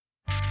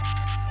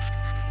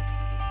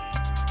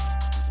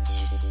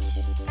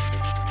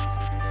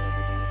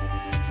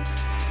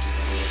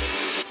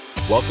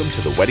Welcome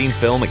to the Wedding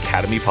Film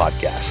Academy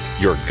podcast,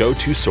 your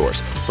go-to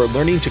source for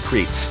learning to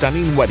create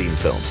stunning wedding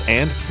films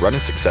and run a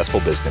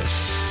successful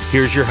business.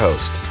 Here's your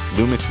host,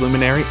 Lumix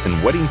luminary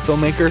and wedding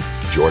filmmaker,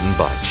 Jordan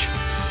Bunch.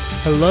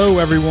 Hello,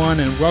 everyone,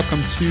 and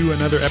welcome to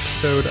another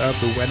episode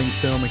of the Wedding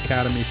Film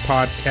Academy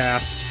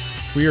podcast.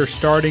 We are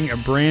starting a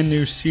brand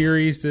new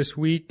series this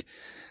week.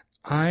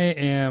 I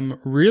am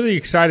really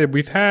excited.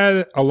 We've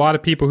had a lot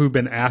of people who've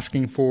been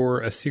asking for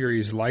a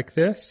series like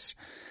this,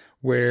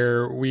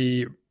 where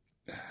we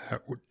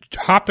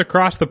hopped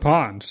across the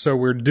pond. So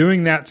we're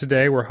doing that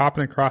today. We're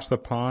hopping across the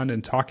pond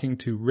and talking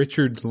to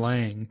Richard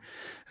Lang.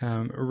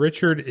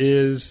 Richard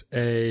is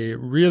a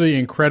really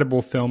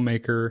incredible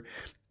filmmaker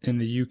in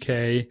the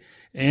UK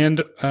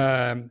and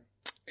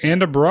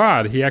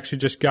abroad. He actually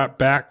just got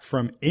back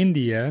from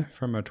India,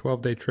 from a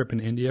 12-day trip in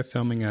India,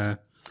 filming a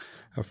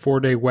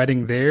 4-day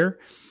wedding there.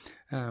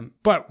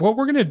 But what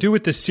we're going to do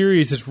with this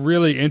series is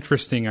really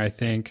interesting, I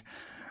think.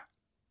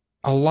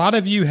 A lot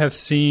of you have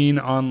seen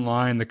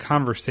online the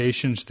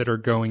conversations that are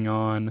going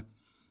on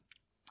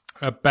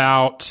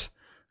about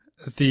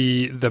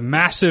the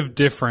massive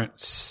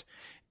difference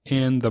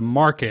in the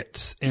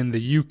markets in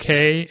the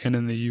UK and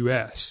in the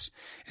US.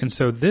 And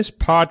so this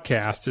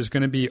podcast is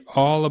going to be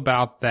all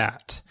about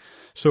that.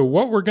 So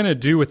what we're going to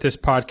do with this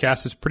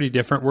podcast is pretty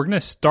different. We're going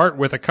to start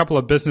with a couple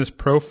of business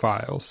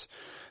profiles.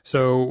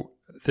 So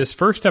this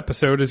first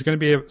episode is going to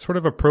be a sort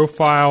of a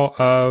profile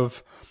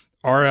of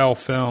RL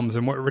Films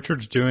and what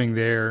Richard's doing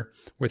there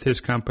with his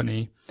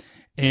company.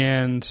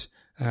 And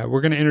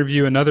we're going to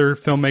interview another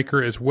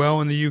filmmaker as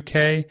well in the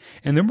UK.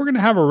 And then we're going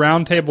to have a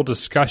roundtable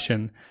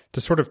discussion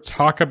to sort of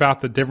talk about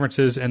the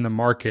differences in the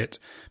market,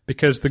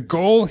 because the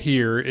goal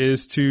here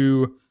is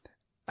to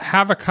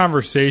have a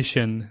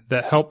conversation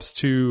that helps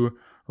to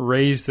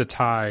raise the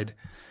tide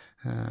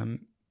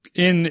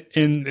in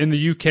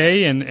the UK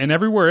and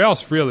everywhere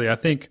else, really. I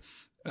think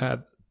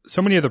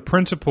so many of the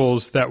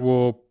principles that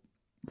we'll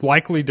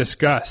likely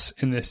discuss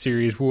in this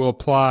series will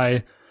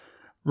apply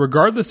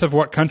regardless of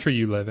what country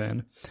you live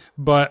in.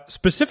 But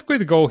specifically,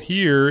 the goal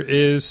here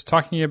is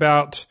talking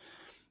about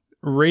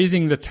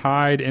raising the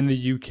tide in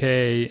the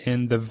UK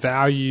and the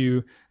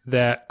value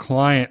that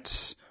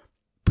clients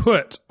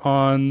put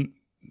on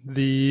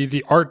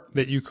the art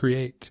that you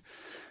create.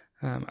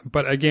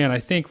 But again, I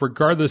think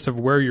regardless of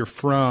where you're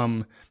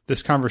from,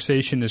 this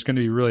conversation is going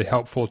to be really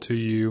helpful to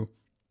you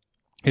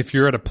if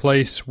you're at a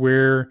place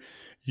where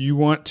you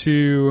want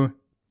to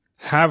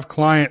have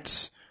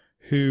clients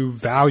who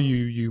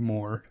value you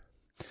more,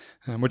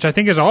 which I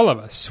think is all of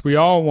us. We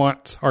all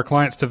want our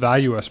clients to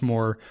value us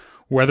more,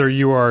 whether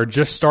you are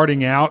just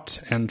starting out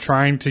and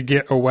trying to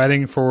get a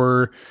wedding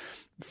for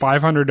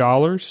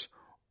 $500,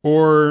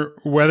 or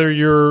whether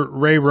you're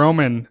Ray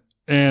Roman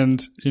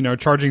and,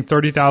 charging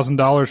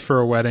 $30,000 for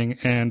a wedding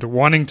and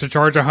wanting to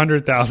charge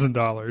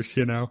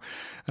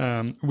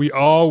 $100,000, we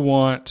all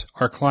want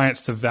our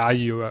clients to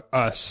value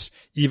us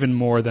even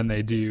more than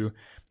they do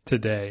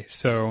today.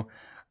 So,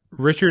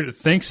 Richard,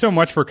 thanks so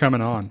much for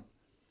coming on.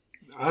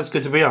 It's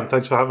good to be on.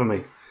 Thanks for having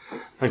me.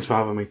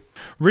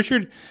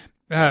 Richard,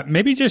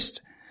 maybe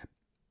just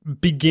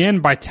begin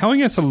by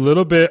telling us a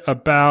little bit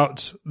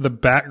about the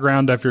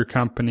background of your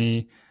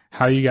company,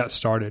 how you got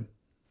started.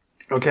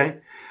 Okay.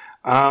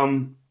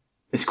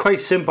 It's quite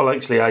simple,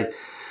 actually.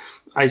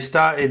 I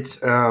started,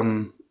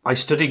 I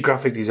studied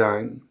graphic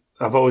design.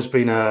 I've always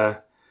been an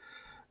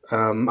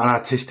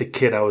artistic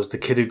kid. I was the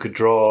kid who could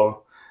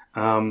draw.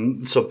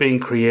 So being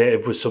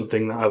creative was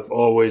something that I've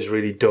always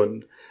really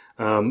done,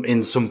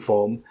 in some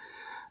form.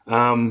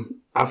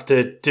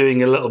 After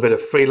doing a little bit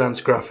of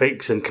freelance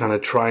graphics and kind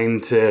of trying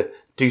to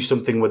do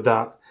something with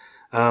that,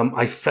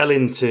 I fell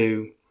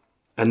into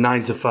a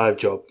 9-to-5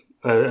 job,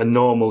 a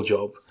normal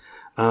job.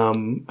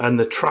 And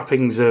the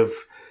trappings of,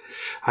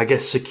 I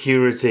guess,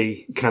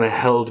 security kind of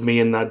held me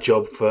in that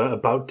job for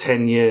about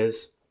 10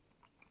 years.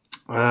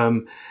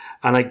 And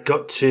I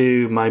got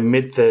to my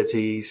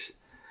mid-30s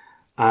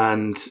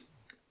and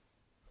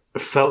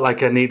felt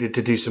like I needed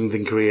to do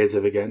something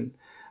creative again.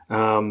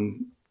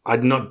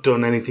 I'd not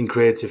done anything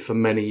creative for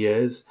many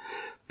years.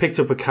 Picked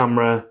up a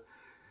camera,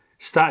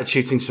 started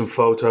shooting some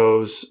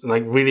photos,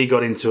 really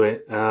got into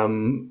it.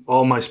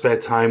 All my spare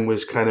time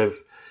was kind of,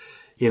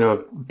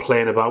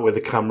 playing about with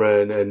the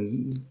camera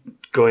and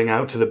going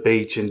out to the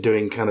beach and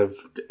doing kind of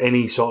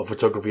any sort of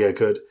photography I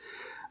could.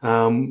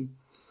 And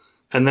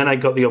then I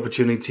got the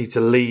opportunity to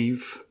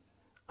leave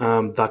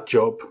that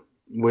job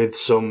with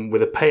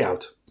a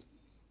payout,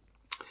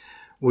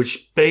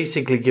 which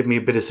basically gave me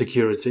a bit of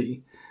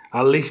security,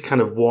 at least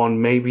kind of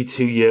 1, maybe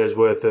 2 years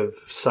worth of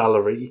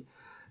salary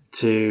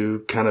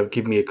to kind of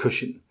give me a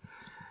cushion.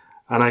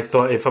 And I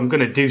thought, if I'm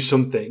going to do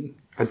something,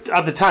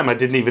 at the time I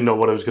didn't even know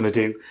what I was going to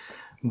do,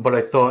 but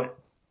I thought,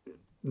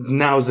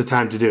 now's the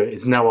time to do it.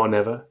 It's now or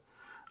never.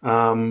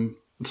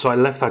 So I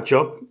left that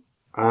job.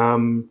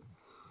 And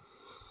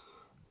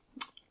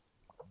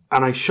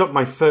I shot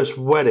my first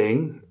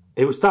wedding.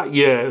 It was that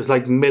year. It was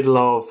middle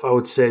of, I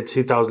would say,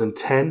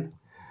 2010.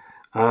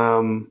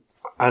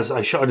 as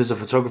I shot it as a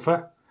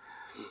photographer.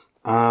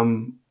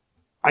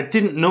 I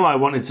didn't know I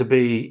wanted to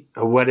be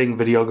a wedding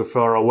videographer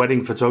or a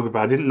wedding photographer.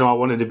 I didn't know I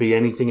wanted to be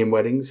anything in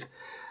weddings.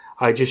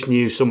 I just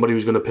knew somebody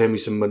was going to pay me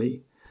some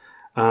money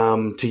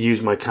to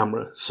use my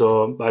camera.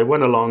 So I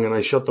went along and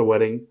I shot the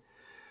wedding,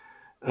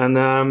 and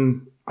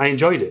I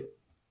enjoyed it,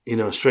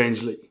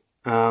 strangely.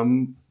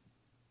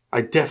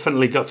 I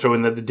definitely got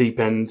thrown at the deep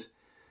end.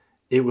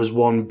 It was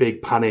one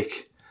big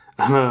panic,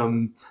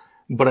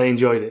 but I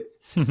enjoyed it.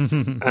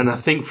 And I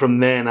think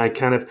from then I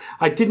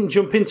didn't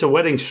jump into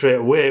weddings straight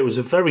away. It was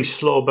a very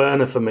slow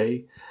burner for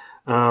me.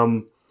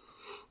 I'm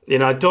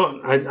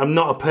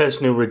not a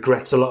person who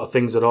regrets a lot of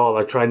things at all.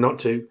 I try not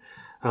to.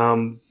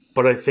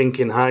 But I think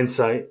in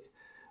hindsight,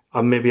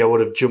 maybe I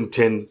would have jumped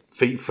in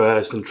feet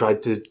first and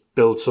tried to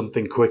build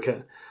something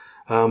quicker.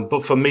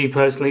 But for me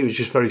personally, it was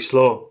just very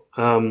slow.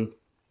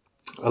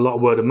 A lot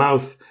of word of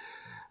mouth.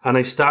 And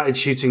I started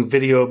shooting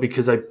video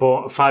because I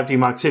bought a 5D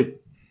Mark II.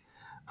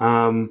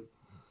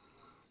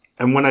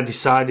 And when I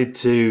decided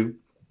to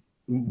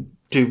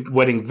do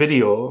wedding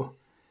video,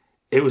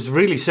 it was a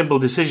really simple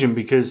decision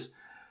because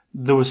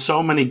there were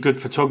so many good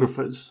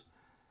photographers.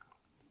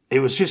 It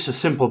was just a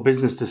simple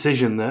business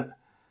decision that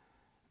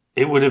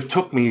it would have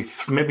took me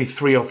maybe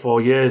 3 or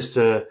 4 years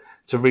to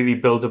really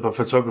build up a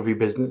photography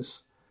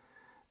business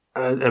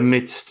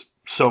amidst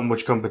so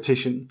much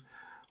competition.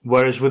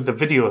 Whereas with the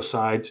video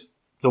side,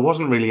 there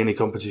wasn't really any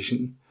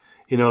competition.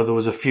 There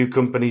was a few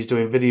companies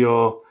doing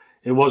video.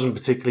 It wasn't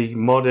particularly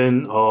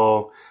modern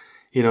or,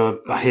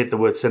 I hate the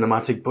word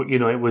cinematic, but,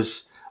 it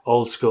was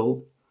old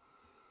school.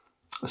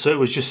 So it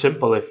was just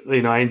simple. If,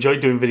 I enjoyed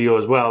doing video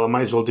as well, I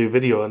might as well do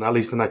video, and at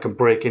least then I can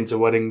break into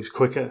weddings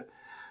quicker.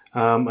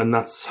 And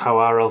that's how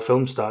RL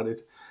Film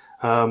started.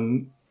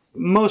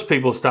 Most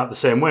people start the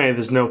same way.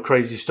 There's no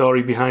crazy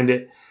story behind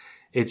it.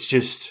 It's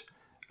just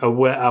I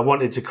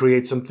wanted to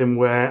create something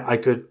where I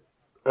could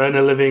earn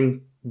a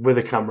living with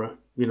a camera.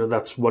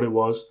 That's what it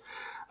was.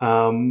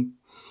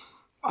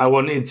 I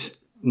wanted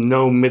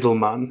no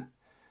middleman.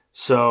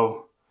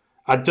 So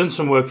I'd done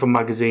some work for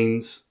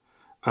magazines.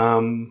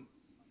 And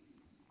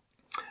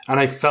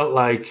I felt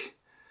like,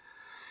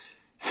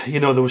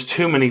 there was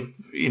too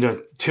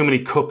many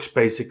cooks,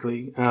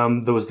 basically.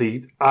 There was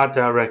the art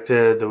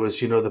director, there was,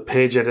 the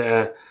page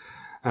editor.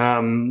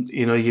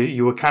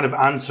 You were kind of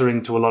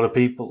answering to a lot of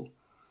people.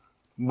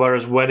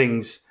 Whereas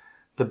weddings,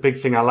 the big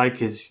thing I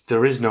like is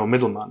there is no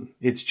middleman.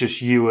 It's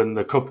just you and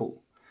the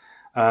couple.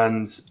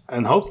 And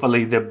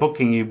hopefully they're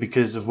booking you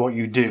because of what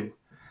you do.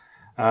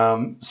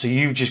 So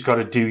you've just got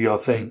to do your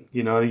thing.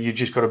 You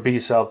just got to be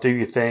yourself, do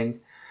your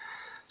thing.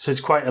 So it's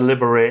quite a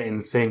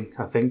liberating thing,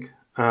 I think.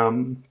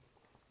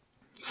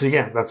 So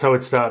yeah, that's how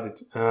it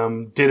started.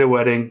 Did a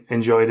wedding,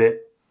 enjoyed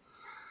it,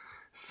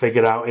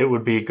 figured out it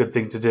would be a good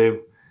thing to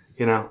do,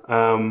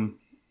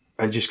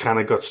 and just kind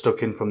of got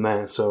stuck in from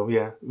there. So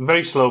yeah,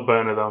 very slow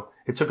burner though.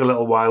 It took a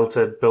little while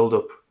to build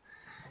up,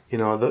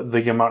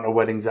 the amount of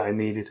weddings that I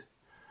needed.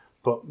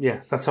 But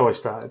yeah, that's how I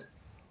started.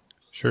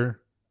 Sure.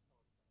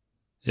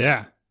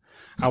 Yeah.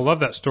 I love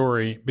that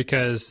story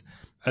because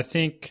I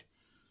think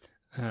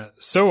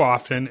so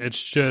often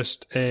it's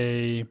just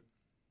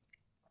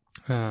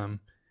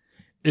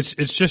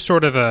it's just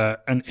sort of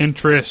an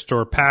interest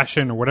or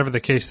passion or whatever the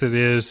case that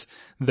is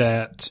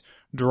that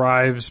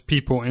drives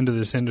people into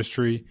this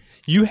industry.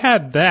 You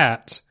had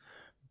that,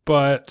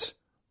 but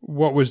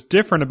what was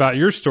different about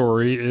your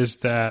story is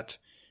that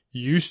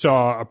you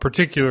saw a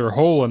particular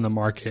hole in the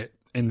market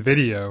in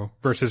video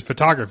versus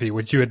photography,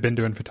 which you had been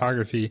doing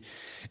photography,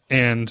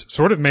 and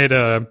sort of made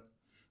a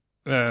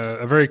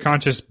very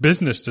conscious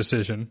business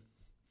decision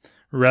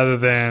rather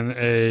than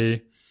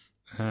a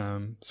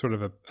sort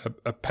of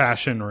a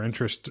passion or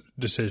interest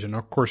decision.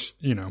 Of course,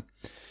 you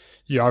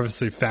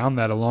obviously found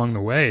that along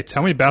the way.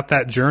 Tell me about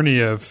that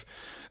journey of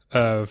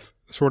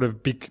sort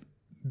of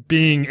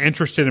being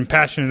interested and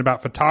passionate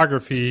about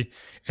photography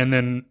and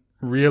then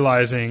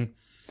realizing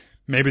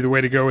maybe the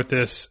way to go with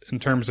this in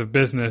terms of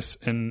business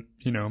and,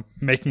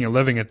 making a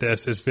living at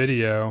this is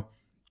video.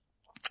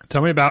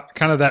 Tell me about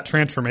kind of that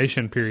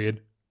transformation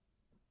period.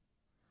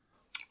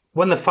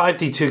 When the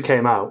 5D2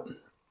 came out,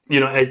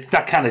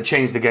 that kind of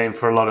changed the game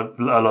for a lot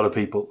of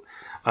people.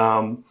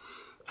 And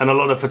a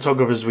lot of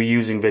photographers were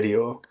using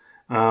video,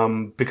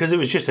 because it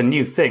was just a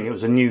new thing. It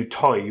was a new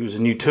toy. It was a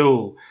new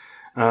tool,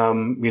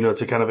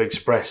 to kind of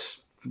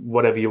express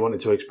whatever you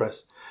wanted to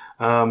express.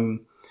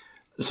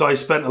 So I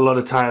spent a lot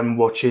of time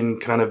watching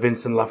kind of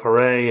Vincent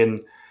Laforet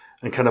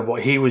and kind of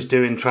what he was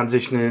doing,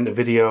 transitioning into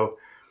video.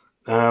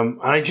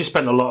 And I just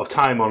spent a lot of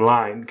time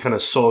online kind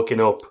of soaking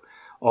up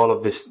all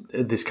of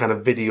this kind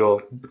of video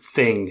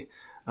thing.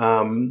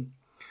 And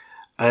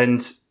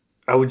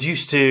I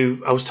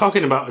was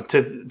talking about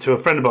to a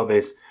friend about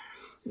this.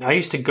 I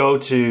used to go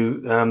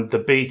to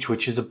the beach,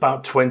 which is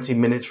about 20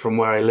 minutes from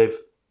where I live.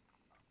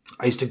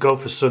 I used to go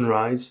for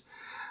sunrise.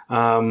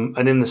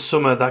 And in the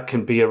summer, that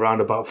can be around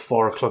about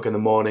 4 o'clock in the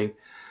morning.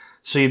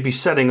 So you'd be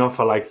setting off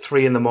at like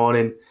 3 in the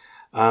morning.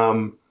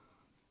 And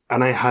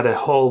I had a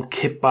whole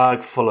kit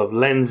bag full of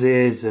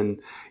lenses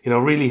and,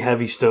 really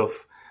heavy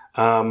stuff.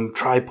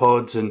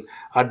 tripods, and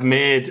I'd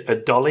made a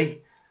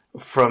dolly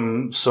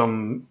from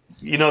some,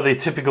 the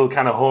typical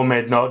kind of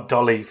homemade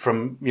dolly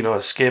from,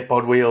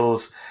 skateboard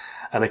wheels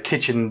and a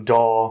kitchen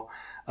door.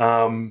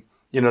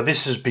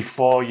 This is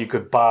before you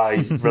could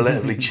buy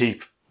relatively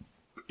cheap,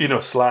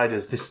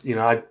 sliders. This,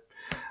 I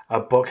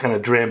bought kind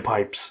of drain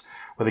pipes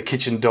with a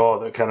kitchen door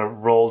that kind of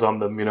rolled on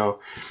them,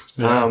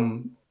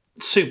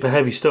 super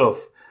heavy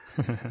stuff.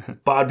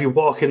 But I'd be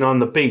walking on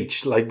the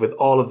beach, like, with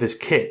all of this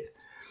kit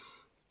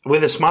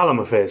with a smile on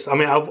my face. I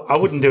mean, I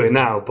wouldn't do it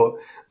now, but,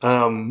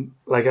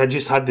 I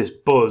just had this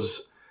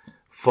buzz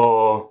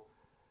for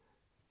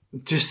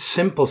just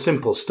simple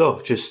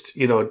stuff. Just,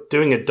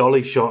 doing a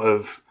dolly shot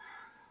of,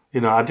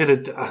 I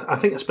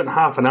think I spent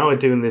half an hour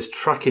doing this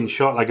tracking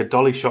shot, like a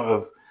dolly shot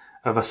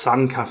of a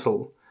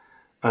sandcastle,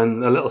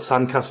 and a little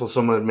sandcastle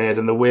someone had made,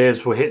 and the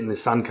waves were hitting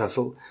this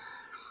sandcastle.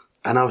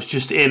 And I was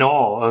just in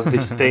awe of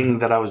this thing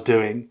that I was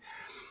doing.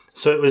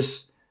 So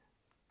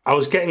I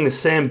was getting the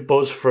same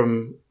buzz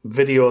from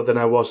video than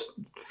I was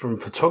from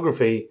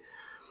photography.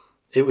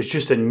 It was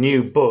just a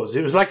new buzz.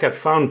 It was like I'd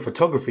found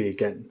photography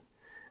again,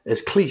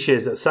 as cliche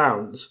as it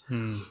sounds.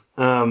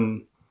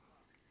 And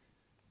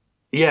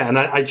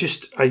I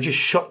just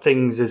shot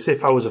things as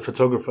if I was a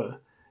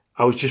photographer.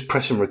 I was just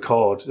pressing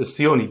record. It's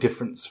the only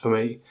difference for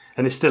me,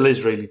 and it still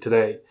is really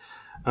today.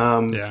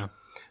 But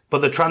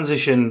the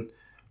transition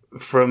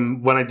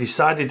from when I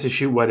decided to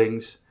shoot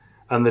weddings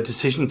and the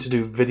decision to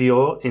do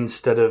video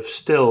instead of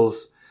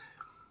stills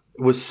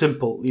was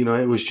simple.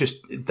 It was just,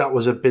 that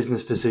was a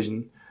business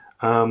decision.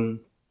 I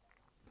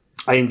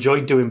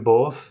enjoyed doing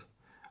both.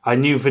 I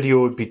knew video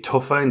would be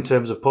tougher in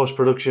terms of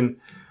post-production,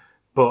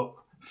 but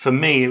for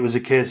me, it was a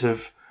case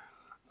of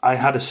I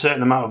had a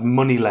certain amount of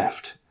money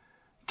left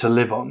to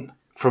live on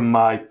from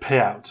my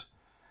payout.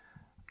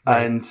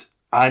 Right. And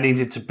I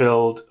needed to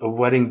build a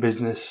wedding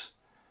business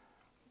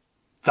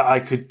that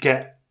I could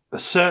get a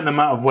certain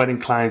amount of wedding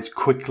clients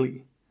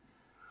quickly.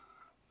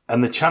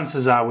 And the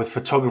chances are with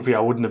photography,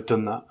 I wouldn't have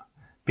done that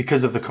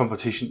because of the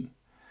competition.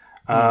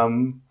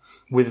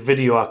 With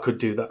video, I could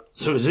do that.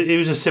 So it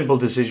was a simple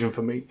decision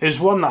for me. It was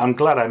one that I'm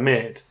glad I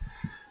made.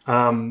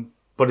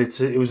 But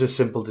it was a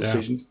simple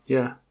decision.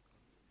 Yeah.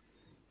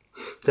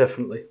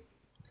 Definitely.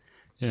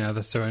 Yeah,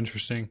 that's so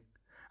interesting.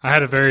 I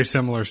had a very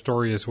similar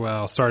story as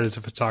well. Started as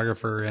a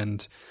photographer,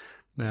 and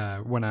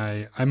when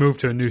I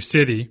moved to a new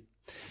city,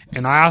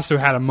 and I also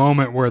had a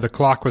moment where the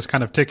clock was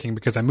kind of ticking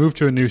because I moved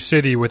to a new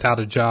city without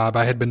a job.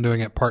 I had been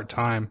doing it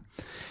part-time.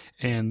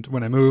 And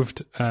when I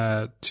moved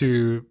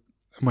to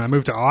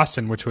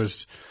Austin, which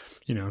was,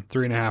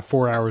 3.5,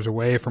 4 hours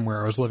away from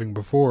where I was living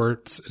before,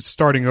 it's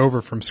starting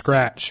over from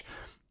scratch.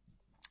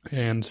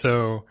 And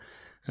so,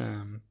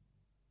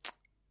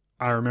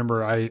 I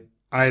remember I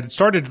had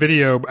started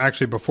video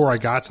actually before I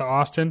got to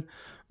Austin,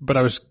 but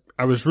I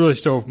was really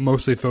still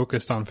mostly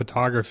focused on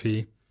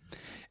photography.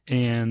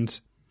 And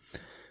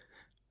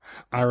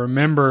I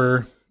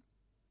remember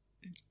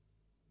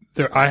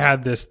I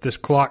had this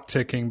clock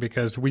ticking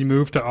because we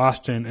moved to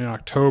Austin in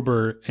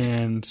October,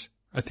 and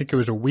I think it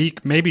was a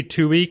week, maybe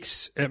 2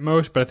 weeks at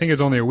most, but I think it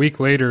was only a week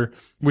later,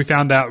 we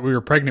found out we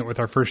were pregnant with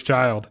our first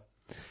child.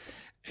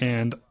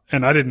 And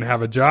I didn't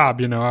have a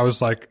job, I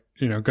was like,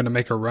 going to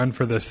make a run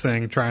for this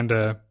thing, trying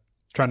to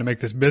make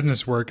this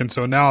business work. And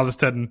so now all of a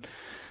sudden,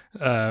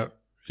 I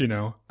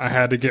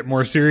had to get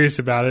more serious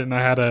about it, and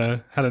I had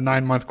a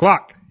 9-month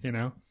clock,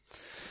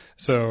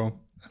 So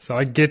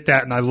I get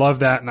that, and I love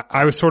that. And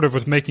I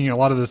was making a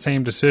lot of the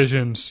same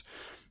decisions.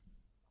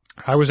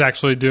 I was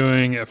actually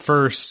doing at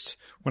first,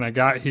 when I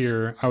got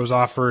here, I was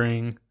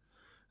offering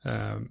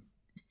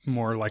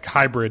more like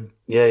hybrid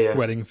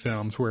wedding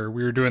films where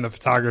we were doing the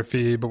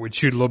photography, but we'd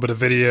shoot a little bit of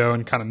video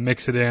and kind of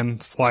mix it in,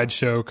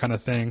 slideshow kind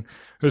of thing.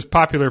 It was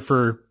popular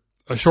for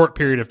a short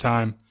period of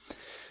time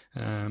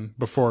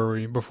before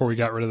we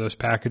got rid of those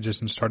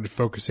packages and started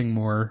focusing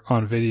more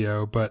on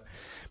video. But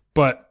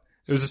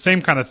it was the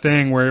same kind of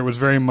thing where it was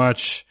very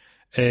much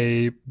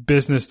a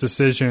business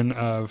decision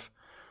of,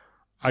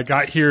 I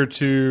got here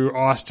to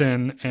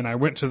Austin and I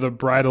went to the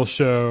bridal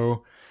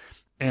show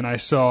and I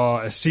saw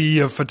a sea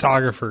of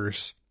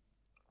photographers.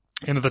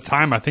 And at the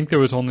time, I think there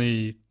was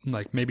only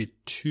like maybe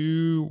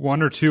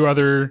one or two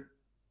other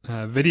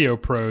video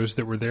pros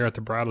that were there at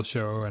the bridal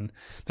show. And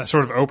that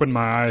sort of opened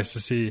my eyes to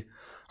see,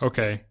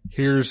 okay,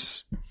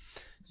 here's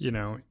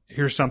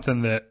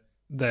something that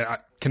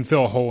can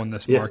fill a hole in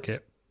this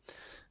market.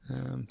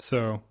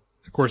 So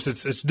of course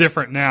it's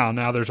different now.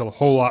 Now there's a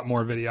whole lot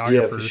more videographers.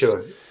 Yeah, for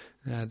sure.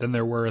 Than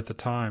there were at the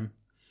time.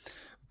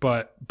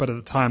 But at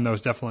the time, that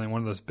was definitely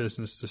one of those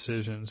business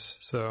decisions.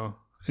 So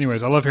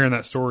anyways, I love hearing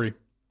that story.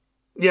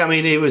 Yeah, I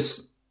mean, it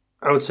was,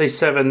 I would say 6,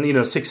 7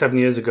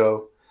 years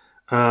ago.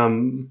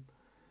 There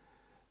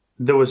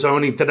was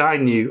only, that I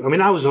knew, I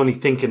mean, I was only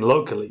thinking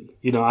locally.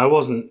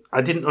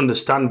 I didn't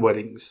understand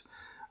weddings.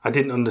 I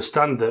didn't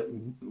understand that,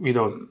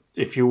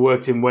 if you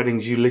worked in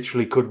weddings, you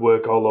literally could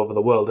work all over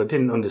the world. I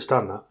didn't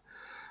understand that.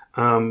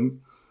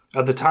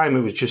 At the time,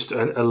 it was just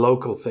a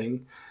local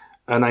thing.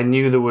 And I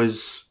knew there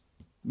was,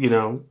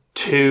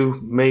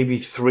 2, maybe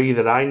 3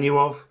 that I knew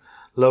of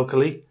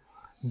locally,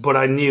 but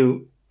I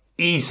knew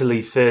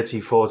easily 30,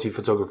 40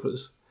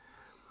 photographers.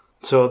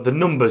 So the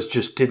numbers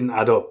just didn't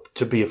add up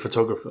to be a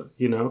photographer,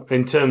 you know,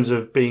 in terms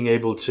of being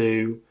able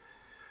to,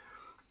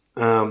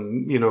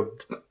 you know,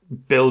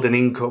 build an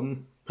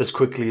income as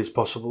quickly as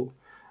possible.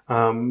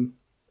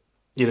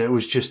 You know,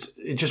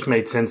 it just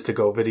made sense to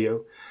go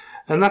video.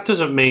 And that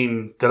doesn't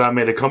mean that I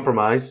made a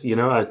compromise. You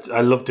know,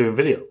 I love doing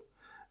video.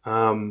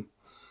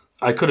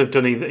 I could have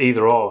done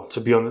either or,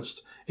 to be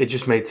honest. It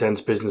just made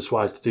sense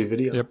business-wise to do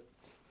video. Yep.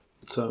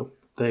 So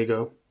there you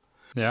go.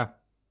 Yeah,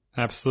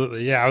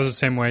 absolutely. Yeah, I was the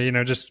same way. You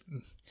know, just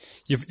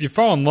you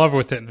fall in love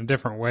with it in a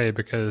different way,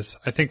 because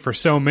I think for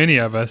so many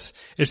of us,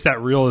 it's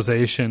that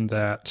realization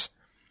that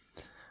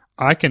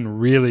I can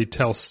really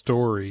tell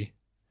story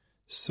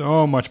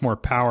so much more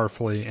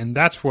powerfully, and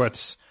that's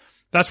what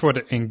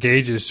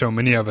engages so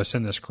many of us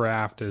in this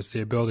craft, is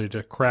the ability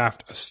to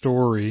craft a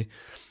story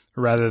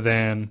rather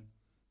than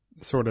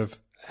sort of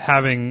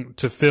having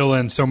to fill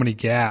in so many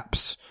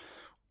gaps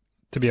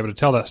to be able to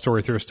tell that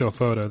story through a still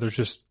photo.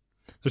 There's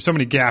so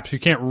many gaps. You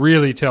can't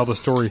really tell the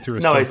story through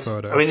a still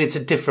photo. I mean, it's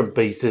a different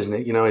beast, isn't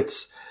it? You know,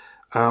 it's,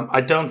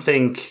 I don't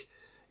think,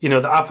 you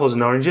know, the apples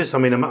and oranges. I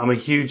mean, I'm a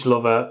huge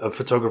lover of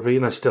photography,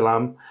 and I still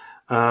am.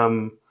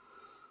 And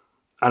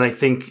I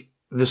think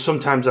there's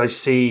sometimes I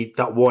see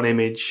that one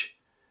image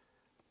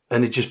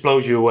and it just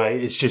blows you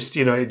away. It's just,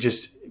 you know, it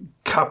just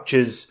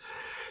captures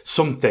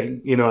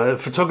something. You know,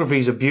 photography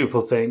is a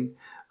beautiful thing.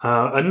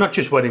 And not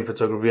just wedding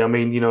photography. I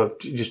mean, you know,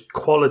 just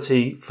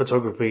quality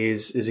photography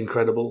is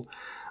incredible.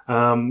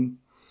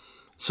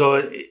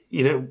 So,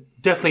 you know,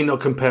 definitely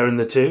not comparing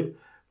the two,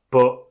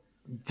 but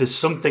there's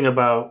something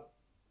about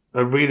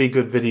a really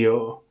good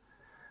video,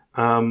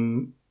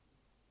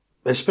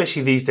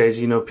 especially these days.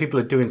 You know, people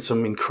are doing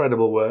some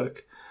incredible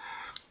work,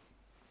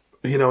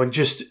 you know, and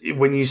just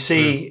when you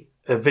see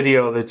a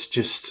video that's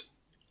just,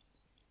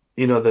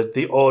 you know,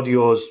 the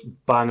audio's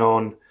bang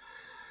on,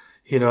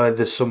 you know,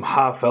 there's some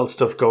heartfelt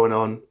stuff going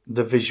on,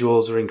 the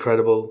visuals are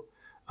incredible.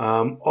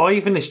 Or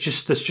even there's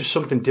just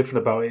something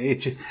different about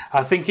it.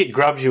 I think it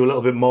grabs you a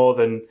little bit more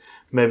than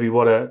maybe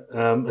what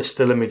a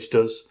still image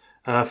does,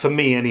 for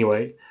me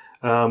anyway.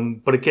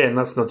 But again,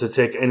 that's not to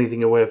take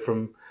anything away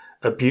from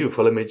a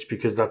beautiful image,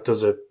 because that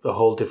does a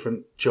whole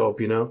different job,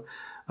 you know.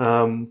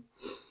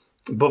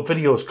 But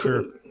video's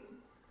sure.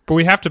 But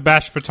we have to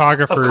bash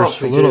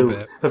photographers a little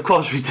bit. Of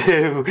course we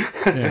do.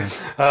 Yeah.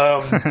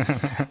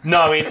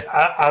 No, I mean,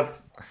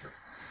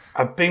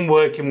 I've been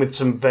working with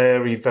some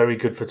very, very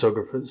good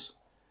photographers.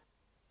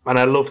 And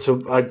I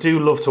do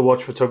love to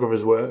watch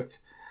photographers work,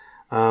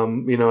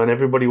 you know, and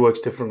everybody works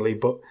differently.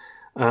 But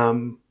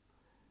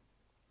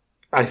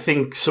I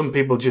think some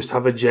people just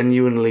have a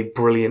genuinely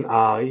brilliant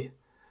eye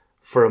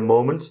for a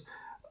moment.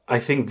 I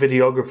think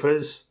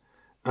videographers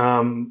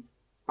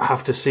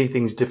have to see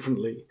things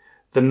differently.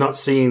 They're not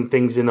seeing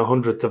things in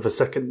 100th of a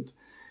second.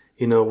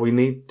 You know,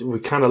 we're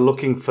kind of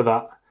looking for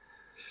that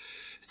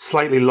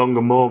slightly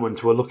longer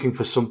moment. We're looking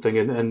for something,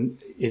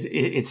 and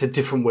it's a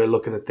different way of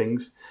looking at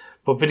things.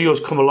 But video's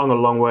come along a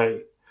long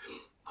way.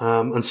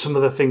 And some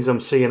of the things I'm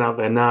seeing out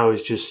there now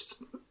is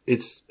just,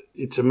 it's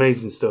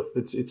amazing stuff.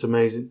 It's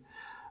amazing.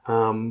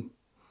 But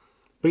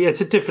yeah,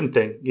 it's a different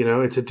thing, you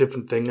know, it's a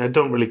different thing. I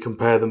don't really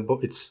compare them,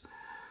 but it's,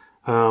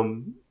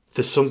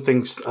 there's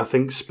something I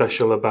think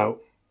special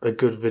about a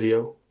good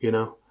video, you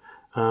know.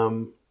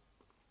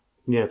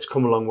 Yeah, it's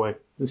come a long way.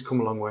 It's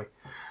come a long way.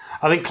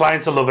 I think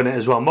clients are loving it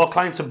as well. More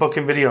clients are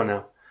booking video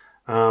now.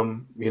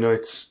 You know,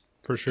 it's,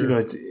 for sure. You know,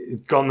 it's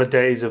gone the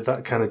days of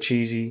that kind of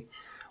cheesy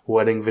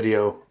wedding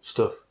video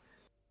stuff.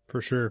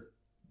 For sure.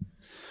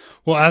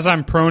 Well, as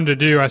I'm prone to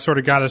do, I sort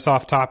of got us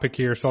off topic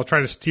here, so I'll try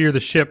to steer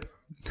the ship.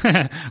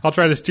 I'll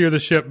try to steer the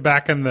ship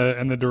back in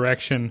the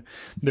direction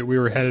that we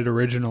were headed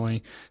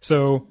originally.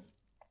 So,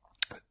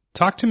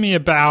 talk to me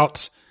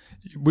about.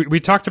 We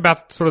talked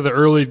about sort of the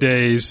early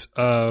days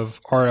of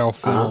RL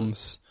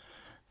Films.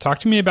 Talk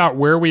to me about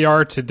where we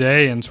are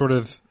today and sort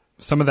of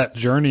some of that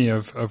journey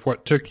of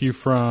what took you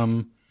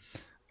from.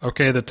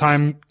 Okay, the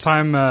time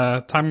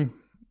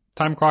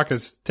clock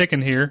is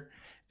ticking here,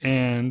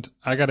 and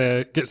I got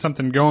to get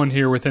something going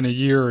here within a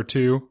year or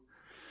two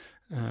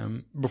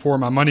before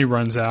my money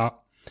runs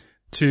out,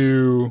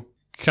 to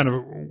kind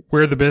of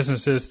where the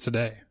business is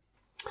today.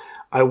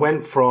 I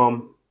went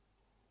from,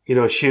 you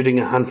know, shooting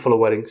a handful of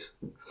weddings,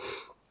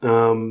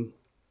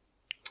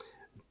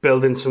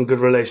 building some good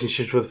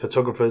relationships with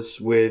photographers,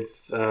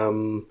 with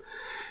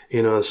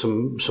you know,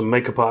 some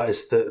makeup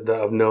artists that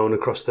I've known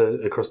across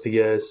the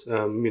years.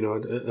 You know,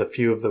 a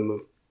few of them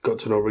have got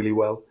to know really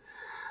well,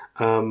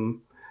 and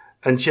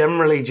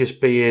generally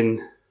just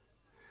being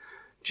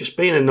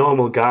a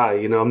normal guy.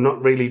 You know, I'm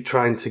not really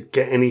trying to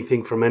get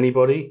anything from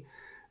anybody.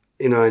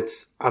 You know,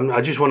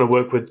 I just want to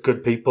work with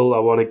good people. I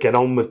want to get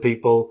on with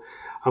people.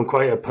 I'm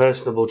quite a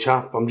personable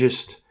chap. I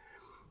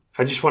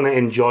just want to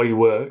enjoy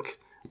work,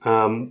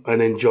 and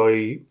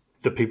enjoy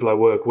the people I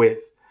work with.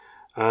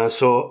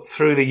 So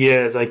through the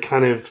years, I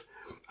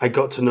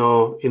got to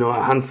know, you know,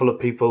 a handful of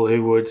people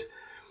who would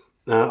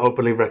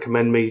openly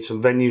recommend me,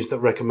 some venues that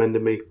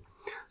recommended me.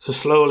 So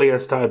slowly I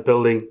started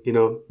building,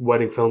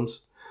 wedding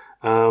films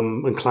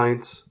and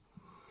clients.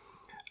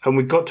 And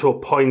we got to a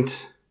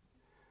point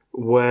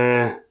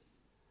where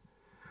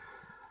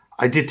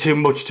I did too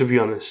much, to be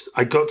honest.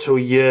 I got to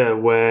a year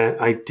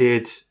where I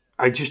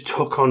just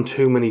took on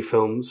too many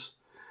films.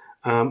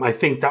 I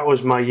think that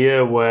was my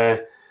year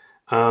where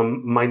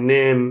my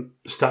name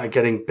started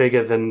getting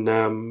bigger than,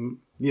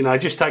 I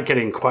just started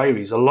getting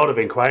inquiries, a lot of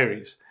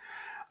inquiries.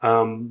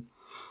 And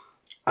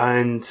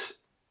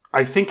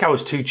I think I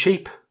was too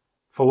cheap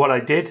for what I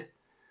did.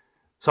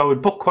 So I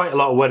would book quite a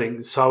lot of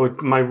weddings. So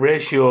my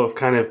ratio of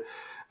kind of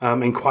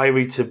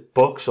inquiry to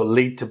books or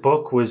lead to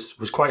book was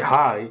quite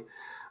high.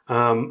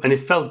 And it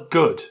felt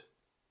good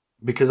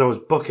because I was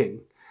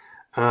booking.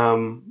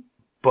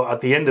 But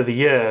at the end of the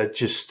year,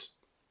 just,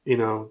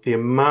 the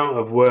amount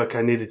of work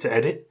I needed to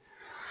edit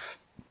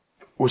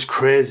was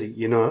crazy,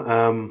 It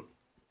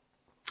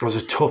was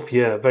a tough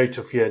year, very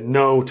tough year.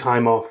 No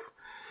time off.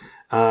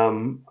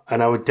 And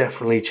I would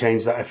definitely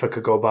change that if I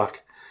could go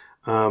back.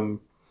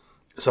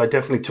 So I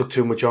definitely took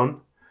too much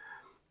on.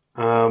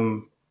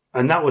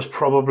 And that was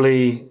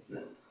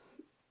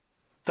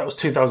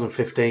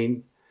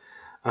 2015.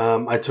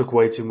 I took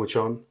way too much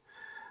on.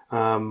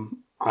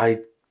 I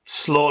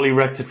slowly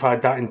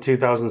rectified that in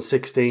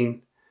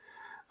 2016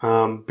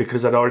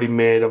 because I'd already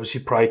made,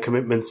 obviously, prior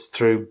commitments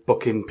through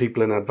booking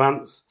people in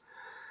advance.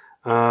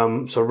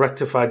 So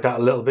rectified that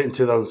a little bit in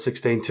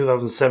 2016.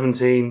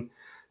 2017,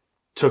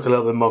 took a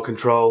little bit more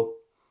control,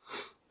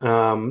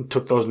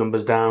 took those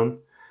numbers down.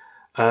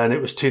 And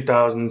it was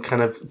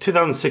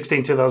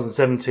 2016,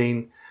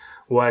 2017,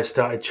 where I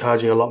started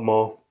charging a lot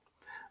more.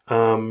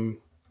 And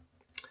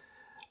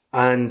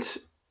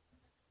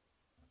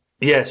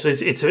yeah, so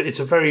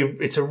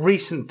it's a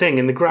recent thing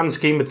in the grand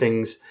scheme of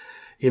things.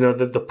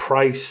 The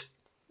price,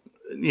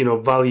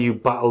 value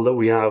battle that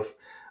we have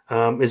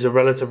is a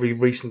relatively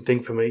recent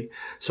thing for me.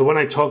 So when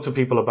I talk to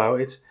people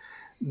about it,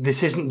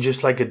 this isn't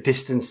just like a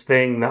distance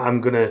thing that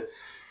I'm gonna,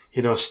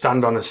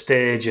 stand on a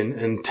stage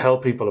and tell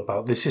people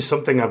about. This is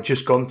something I've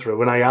just gone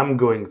through and I am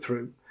going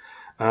through.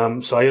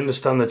 So I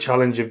understand the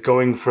challenge of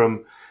going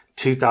from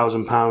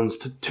 £2,000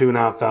 to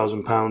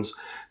 £2,500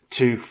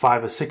 to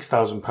 £5,000 or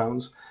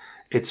 £6,000.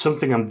 It's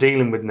something I'm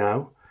dealing with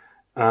now.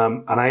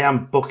 And I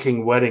am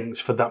booking weddings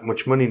for that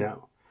much money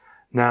now.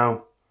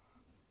 Now,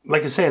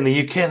 like I say, in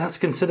the UK, that's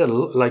considered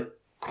like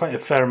quite a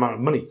fair amount of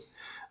money.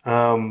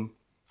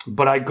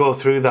 But I go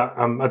through that.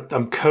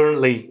 I'm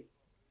currently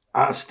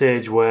at a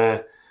stage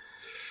where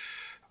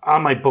I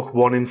might book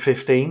 1 in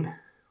 15.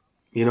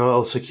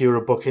 I'll secure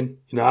a booking.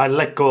 I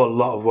let go a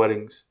lot of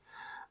weddings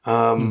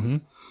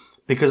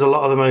because a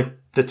lot of them are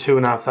the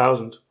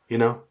 2,500.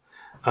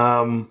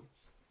 And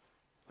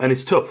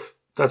it's tough.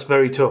 That's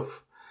very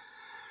tough.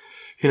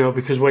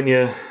 Because when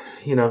you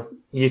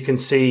can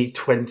see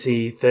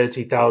 20,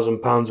 30,000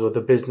 pounds worth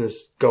of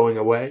business going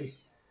away.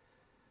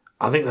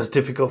 I think that's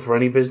difficult for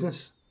any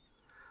business.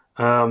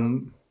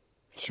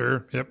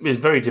 Sure. Yep. It's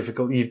very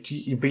difficult.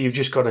 But you've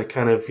just got to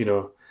kind of,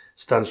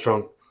 stand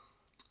strong.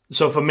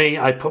 So for me,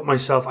 I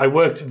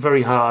worked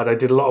very hard. I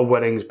did a lot of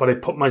weddings, but I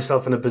put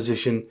myself in a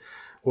position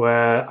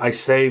where I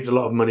saved a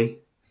lot of money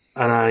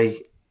and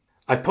I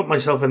put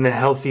myself in the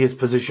healthiest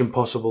position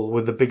possible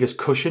with the biggest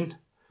cushion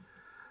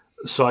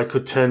so I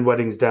could turn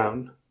weddings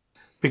down.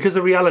 Because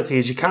the reality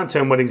is you can't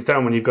turn weddings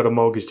down when you've got a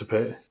mortgage to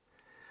pay.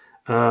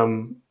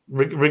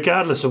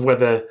 Regardless of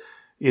whether,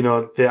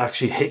 they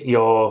actually hit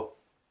your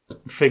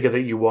figure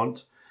that you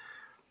want.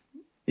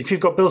 If you've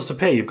got bills to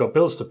pay, you've got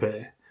bills to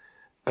pay.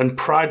 And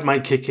pride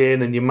might kick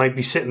in and you might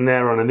be sitting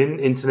there on an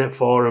internet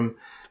forum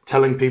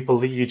telling people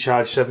that you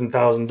charge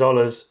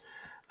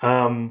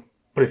 $7,000.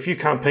 But if you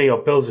can't pay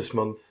your bills this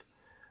month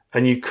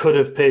and you could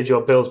have paid your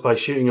bills by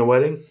shooting a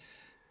wedding,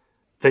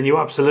 then you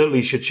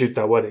absolutely should shoot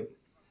that wedding.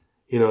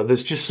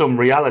 There's just some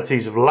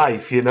realities of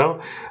life, and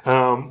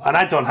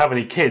I don't have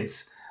any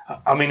kids.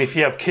 I mean, if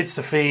you have kids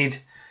to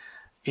feed,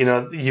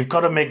 you've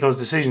got to make those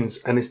decisions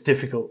and it's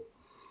difficult.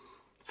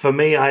 For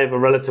me, I have a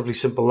relatively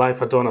simple life.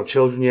 I don't have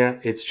children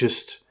yet. There's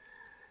just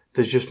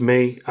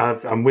me.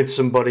 I'm with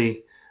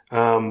somebody.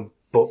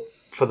 But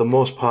for the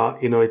most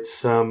part,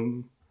 it's,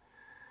 I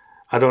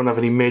don't have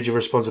any major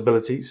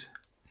responsibilities.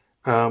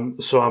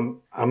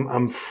 So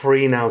I'm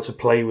free now to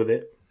play with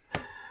it.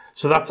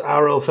 So that's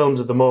RL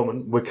Films at the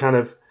moment. We're kind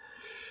of,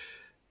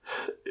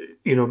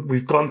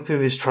 we've gone through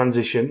this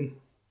transition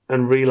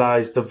and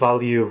realized the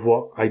value of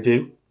what I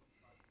do.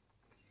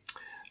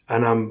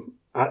 And I'm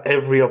at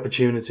every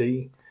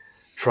opportunity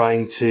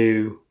trying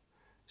to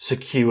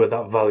secure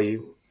that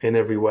value in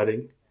every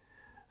wedding.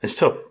 It's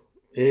tough.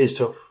 It is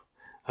tough.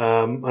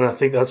 And I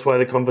think that's why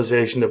the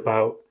conversation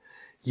about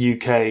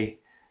UK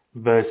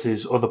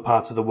versus other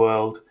parts of the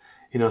world,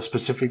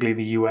 specifically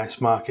the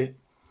US market,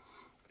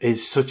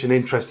 is such an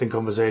interesting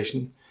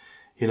conversation,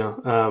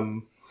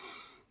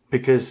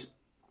 because,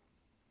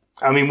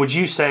 would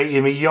you say,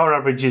 your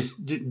average is,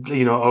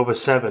 over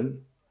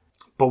 7,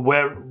 but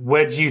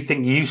where do you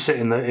think you sit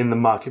in the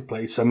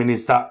marketplace?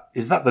 Is that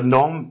the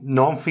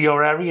norm for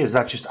your area? Is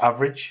that just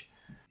average?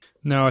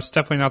 No, it's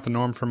definitely not the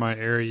norm for my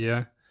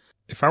area.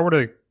 if I were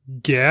to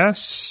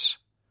guess,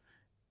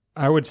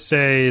 I would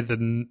say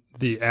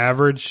the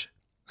average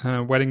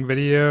wedding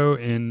video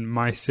in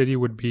my city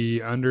would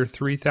be under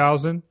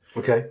 3,000.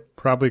 Okay.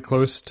 Probably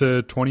close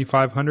to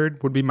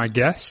 2,500 would be my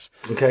guess.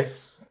 Okay.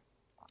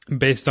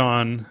 Based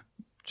on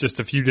just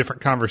a few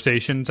different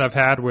conversations I've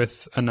had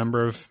with a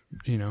number of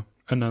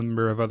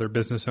other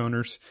business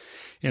owners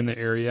in the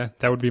area.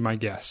 That would be my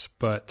guess.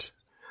 But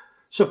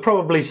so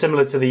probably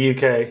similar to the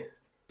UK.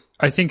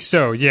 I think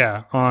so,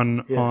 yeah,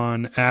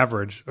 on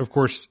average. Of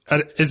course,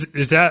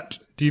 is that,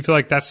 do you feel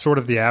like that's sort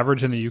of the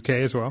average in the UK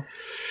as well?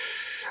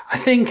 I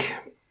think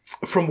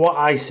from what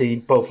I see,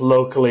 both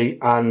locally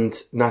and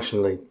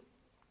nationally,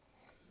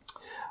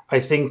 I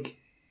think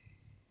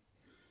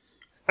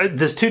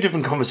there's two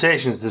different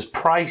conversations. There's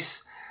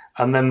price,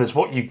 and then there's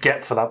what you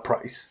get for that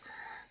price.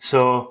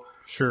 So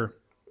sure,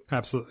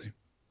 absolutely.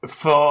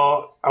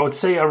 For, I would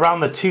say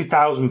around the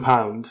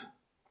 £2,000,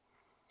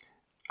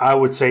 I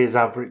would say is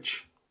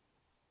average.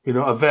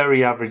 A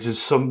very average.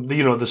 There's some,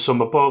 there's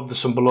some above, there's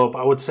some below,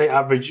 but I would say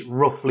average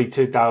roughly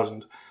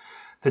 2,000.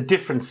 The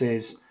difference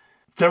is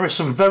there are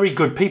some very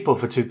good people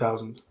for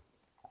 2,000.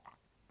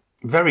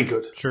 Very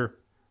good. Sure.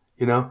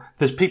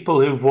 There's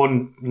people who've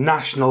won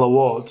national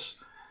awards,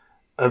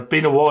 have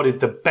been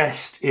awarded the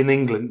best in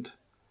England,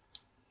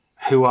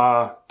 who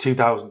are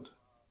 2,000.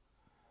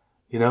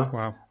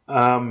 Wow.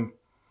 And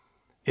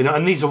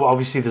these are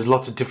obviously, there's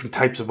lots of different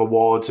types of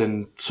awards,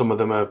 and some of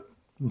them are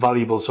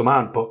valuable, some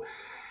aren't, but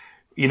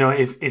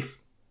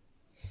if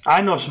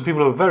I know some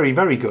people who are very,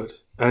 very good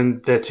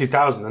and they're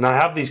 2,000, and I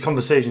have these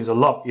conversations a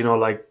lot,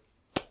 like,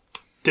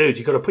 dude,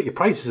 you got to put your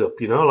prices up,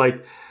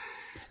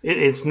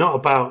 it's not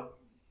about,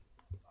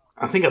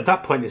 I think at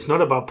that point, it's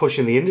not about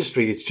pushing the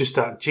industry. It's just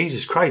that,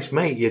 Jesus Christ,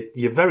 mate,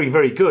 you're very,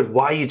 very good.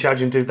 Why are you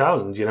charging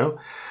 2,000,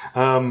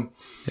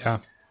 Yeah.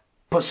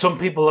 But some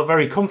people are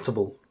very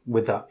comfortable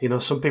with that.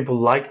 Some people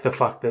like the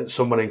fact that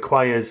someone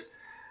inquires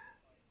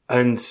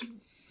and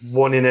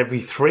 1 in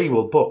every 3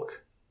 will book.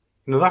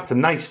 That's a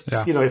nice,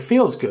 it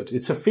feels good.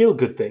 It's a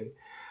feel-good thing.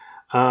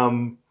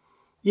 And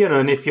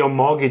if your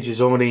mortgage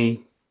is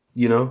only,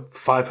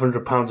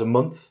 £500 a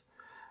month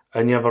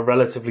and you have a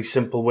relatively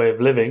simple way of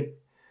living,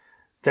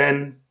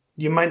 then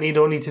you might need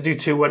only to do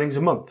 2 weddings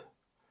a month,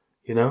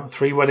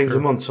 3 weddings a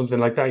month, something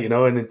like that,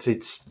 and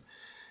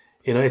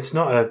it's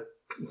not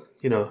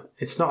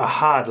a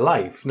hard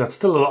life. That's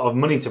still a lot of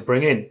money to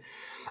bring in.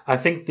 I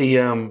think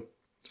I'm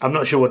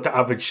not sure what the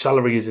average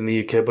salary is in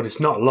the UK, but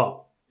it's not a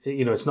lot.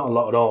 It's not a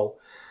lot at all.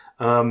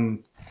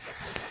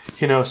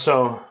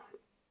 So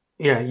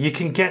yeah, you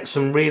can get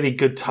some really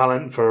good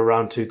talent for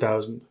around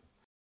 2,000.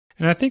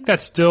 And I think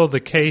that's still the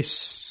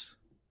case.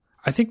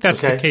 I think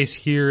that's the case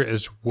here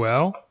as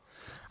well.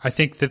 I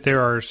think that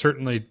there are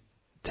certainly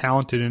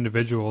talented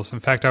individuals. In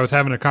fact, I was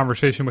having a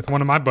conversation with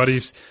one of my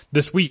buddies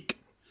this week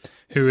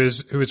who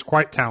is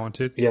quite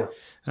talented. Yeah.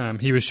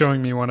 He was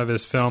showing me one of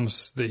his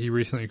films that he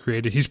recently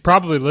created. He's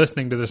probably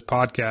listening to this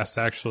podcast,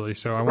 actually,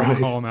 so I won't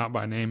call him out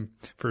by name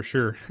for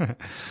sure.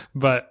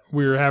 But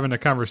we were having a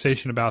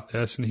conversation about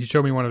this, and he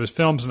showed me one of his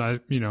films, and I,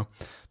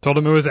 told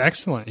him it was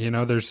excellent.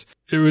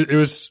 It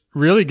was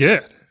really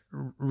good,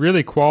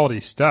 really quality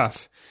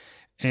stuff,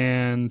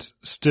 and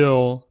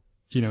still,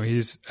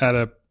 he's at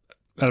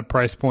a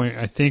price point,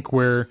 I think,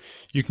 where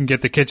you can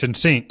get the kitchen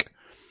sink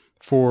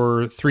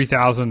for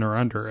 3,000 or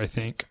under, I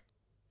think.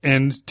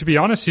 And to be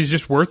honest, he's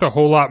just worth a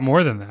whole lot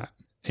more than that.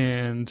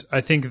 And I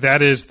think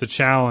that is the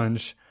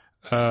challenge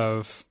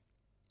of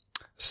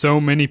so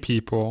many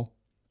people,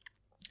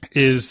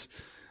 is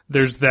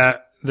there's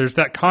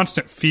that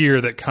constant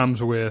fear that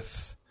comes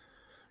with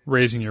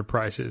raising your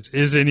prices.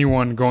 Is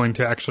anyone going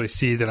to actually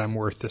see that I'm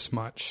worth this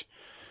much?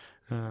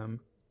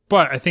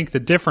 But I think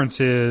the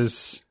difference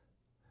is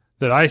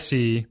that I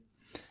see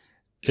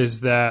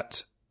is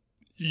that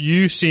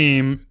you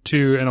seem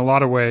to, in a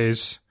lot of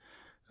ways,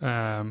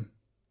 at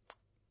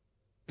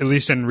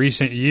least in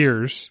recent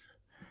years,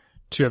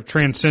 to have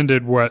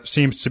transcended what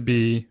seems to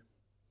be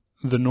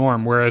the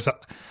norm. Whereas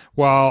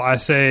while I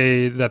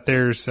say that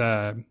there's,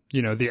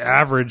 the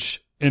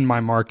average in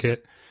my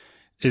market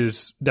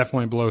is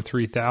definitely below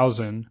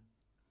 3,000,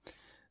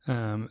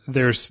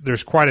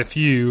 there's quite a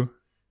few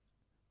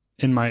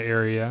in my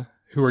area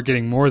who are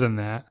getting more than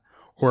that,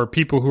 or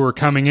people who are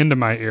coming into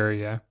my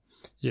area.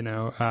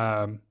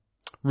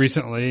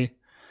 Recently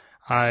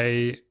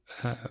I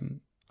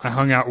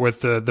hung out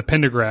with the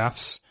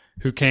Pendergraphs,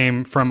 who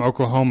came from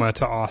Oklahoma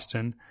to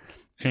Austin,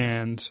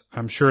 and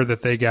I'm sure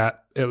that they got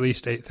at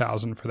least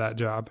 8,000 for that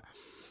job.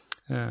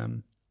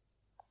 And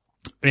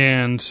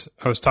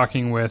I was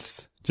talking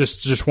with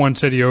just one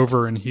city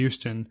over in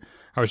Houston.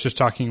 I was just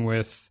talking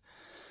with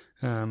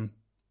Aaron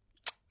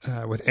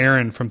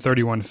from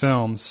 31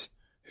 Films,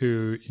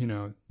 who,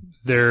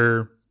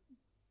 they're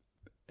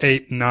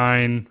 8,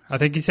 9. I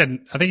think he said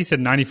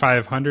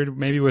 9,500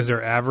 maybe was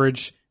their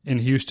average in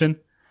Houston.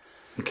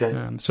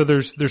 Okay. So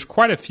there's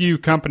quite a few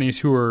companies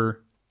who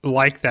are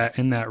like that,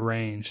 in that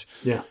range.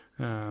 Yeah.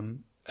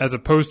 As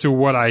opposed to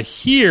what I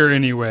hear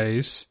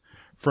anyways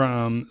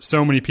from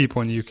so many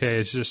people in the UK,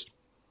 is just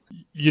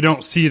You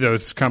don't see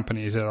those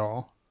companies at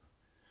all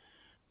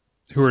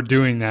who are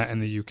doing that in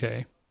the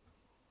UK.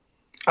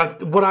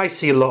 What I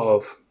see a lot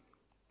of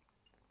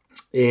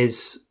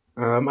is,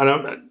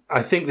 and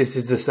I think this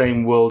is the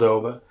same world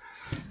over,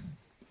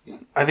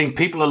 I think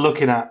people are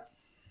looking at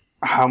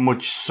how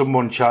much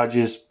someone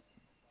charges,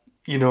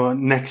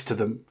 next to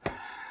them.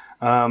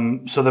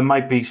 So there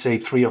might be, say,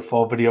 3 or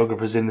 4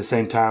 videographers in the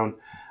same town,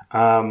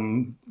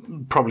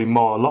 probably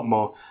more, a lot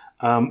more.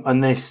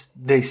 And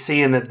they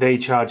seeing that they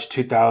charge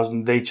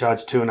 2,000, they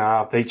charge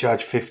 2.5, they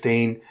charge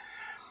 15,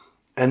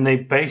 and they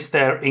base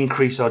their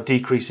increase or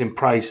decrease in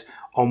price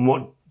on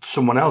what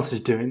someone else is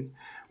doing,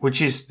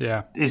 which is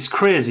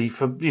crazy.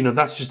 For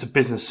that's just a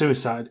business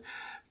suicide,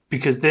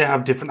 because they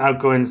have different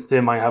outgoings.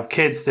 They might have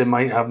kids, they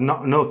might have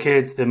no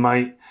kids, they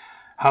might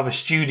have a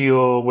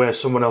studio where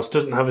someone else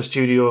doesn't have a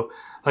studio.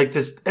 Like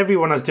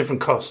everyone has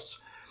different costs,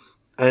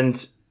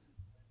 and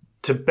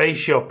to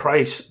base your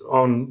price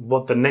on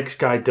what the next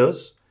guy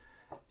does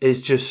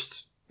is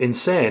just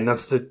insane.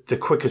 That's the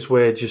quickest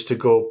way just to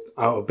go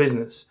out of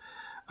business.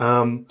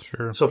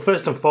 Sure. So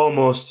first and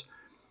foremost,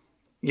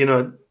 you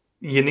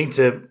need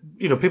to,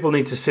 people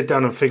need to sit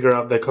down and figure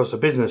out their cost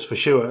of business for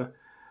sure.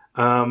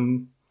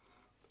 And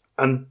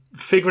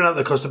figuring out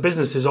the cost of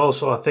business is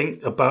also, I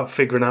think, about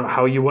figuring out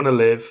how you want to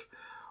live,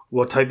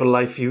 what type of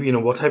life you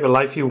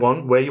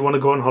want, where you want to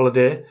go on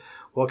holiday,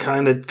 what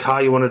kind of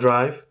car you want to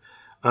drive,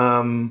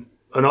 and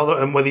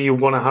whether you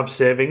want to have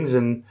savings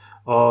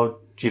or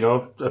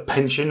a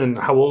pension, and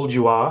how old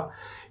you are.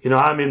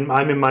 I'm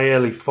in my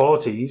early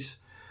 40s,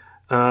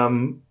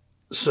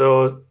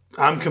 so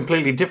I'm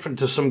completely different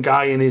to some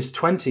guy in his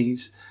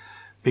 20s,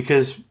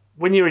 because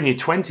when you're in your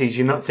 20s,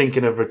 you're not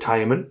thinking of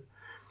retirement.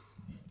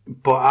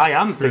 But I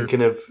am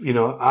thinking of,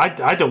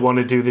 I don't want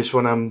to do this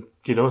when I'm,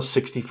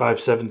 65,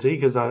 70,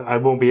 because I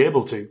won't be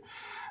able to.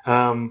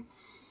 A,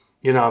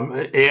 I'm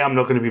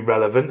not going to be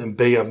relevant, and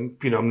B, I'm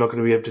not going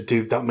to be able to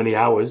do that many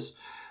hours.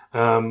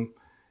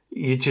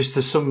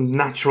 There's some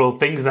natural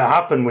things that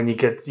happen when you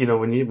get,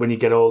 when you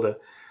get older.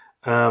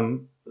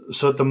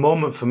 So at the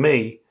moment for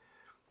me,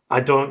 I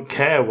don't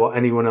care what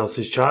anyone else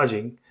is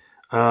charging.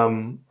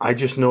 I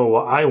just know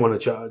what I want to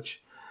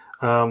charge.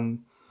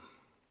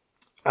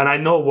 And I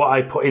know what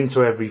I put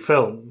into every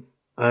film.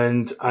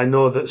 And I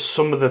know that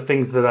some of the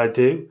things that I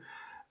do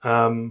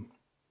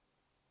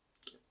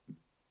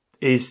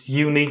is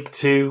unique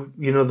to,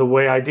 the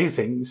way I do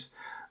things.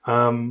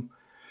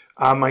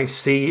 I might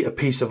see a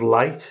piece of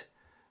light,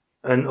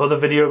 and other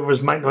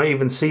videographers might not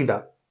even see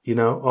that,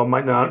 or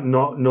might not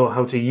know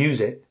how to use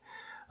it.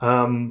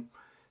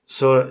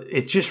 So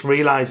it's just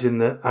realizing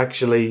that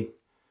actually,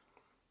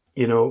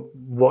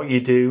 what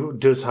you do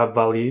does have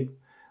value.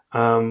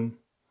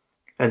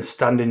 And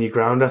standing your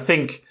ground. I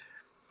think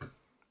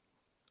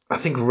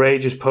Ray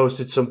just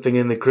posted something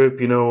in the group,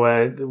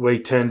 where he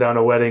turned down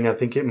a wedding. I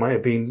think it might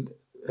have been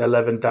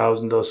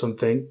 11,000 or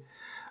something.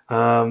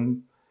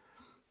 And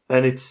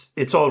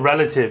it's all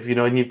relative,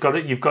 and you've got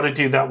to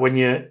do that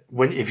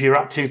if you're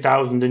at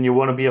 2,000 and you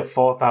want to be at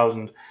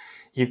 4,000,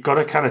 you've got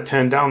to kind of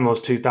turn down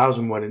those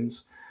 2,000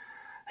 weddings.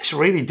 It's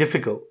really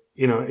difficult,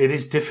 it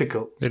is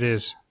difficult. It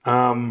is.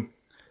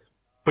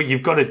 But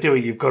you've got to do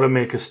it. You've got to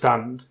make a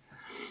stand.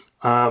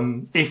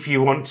 If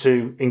you want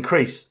to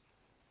increase.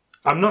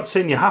 I'm not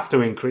saying you have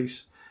to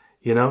increase,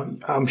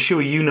 I'm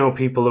sure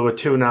people who are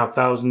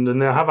 2,500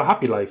 and they have a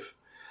happy life.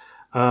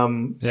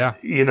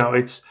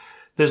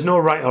 There's no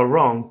right or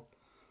wrong.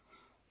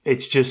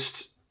 It's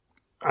just,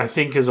 I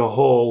think as a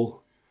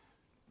whole,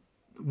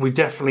 we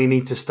definitely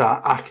need to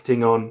start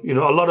acting on, a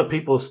lot of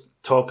people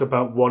talk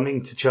about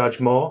wanting to charge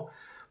more,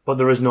 but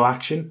there is no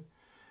action,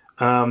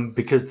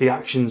 because the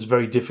action is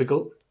very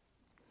difficult.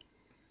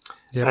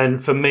 Yep.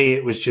 And for me,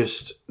 it was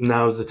just,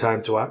 now's the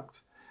time to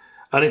act.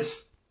 And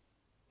it's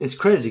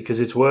crazy because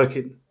it's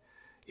working,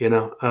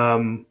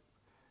 I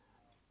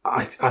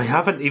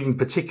haven't even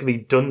particularly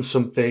done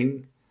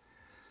something,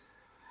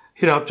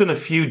 I've done a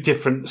few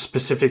different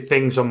specific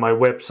things on my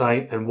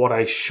website and what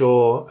I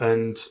show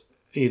and,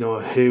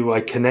 who I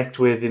connect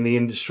with in the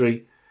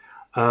industry.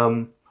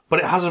 But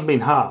it hasn't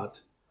been hard.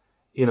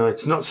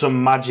 It's not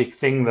some magic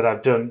thing that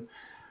I've done.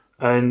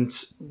 And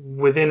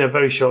within a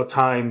very short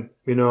time,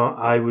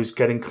 I was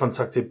getting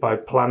contacted by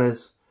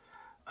planners,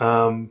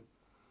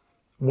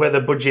 where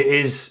the budget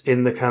is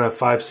in the kind of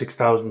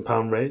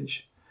 £5,000-6,000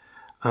 range.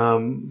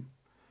 So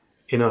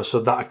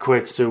that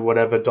equates to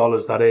whatever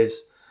dollars that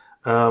is.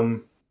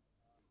 Probably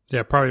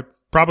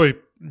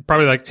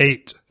like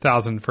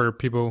 8,000 for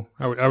people.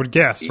 I would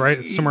guess,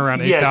 right? Somewhere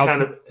around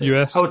 8,000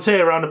 US. I would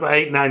say around about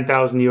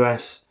 8,000-9,000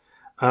 US.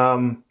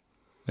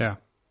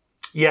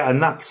 Yeah,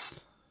 and that's,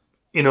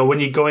 when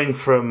you're going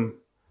from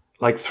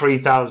like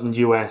 3,000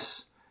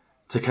 US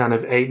to kind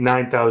of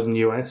 8,000-9,000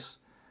 US,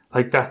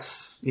 like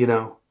that's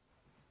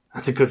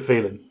that's a good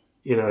feeling.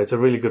 It's a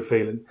really good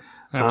feeling.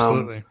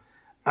 Absolutely.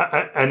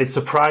 And it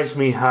surprised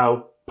me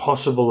how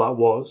possible that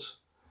was.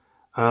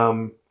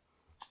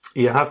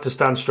 You have to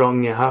stand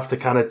strong. You have to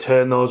kind of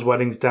turn those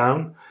weddings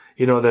down,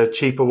 the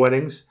cheaper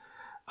weddings.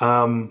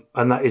 And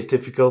that is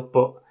difficult,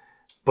 but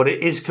but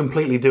it is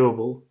completely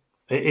doable.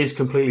 It is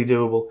completely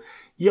doable.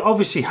 You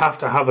obviously have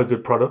to have a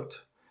good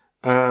product,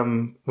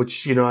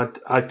 which,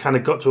 I've kind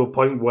of got to a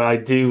point where I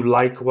do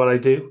like what I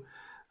do.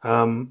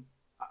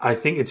 I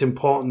think it's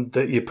important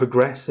that you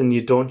progress and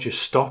you don't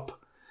just stop.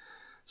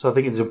 So I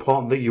think it's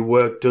important that your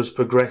work does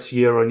progress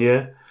year on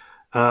year.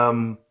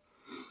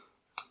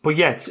 But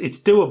yeah, it's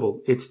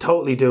doable. It's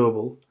totally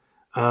doable.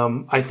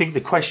 I think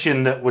the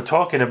question that we're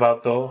talking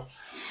about, though,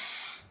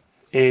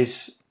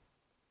 is,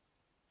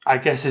 I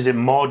guess, is it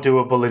more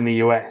doable in the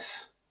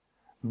US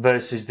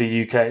versus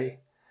the UK?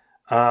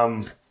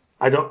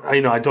 I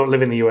don't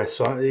live in the US,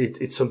 so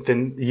it's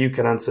something you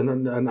can answer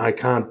and I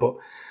can't. But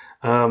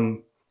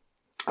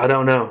I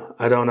don't know.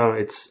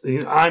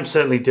 I'm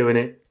certainly doing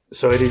it,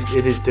 so it is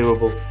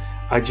doable.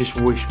 I just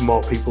wish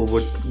more people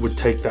would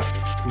take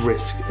that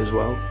risk as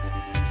well.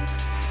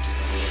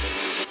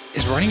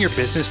 Is running your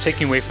business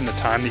taking away from the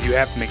time that you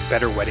have to make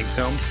better wedding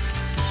films?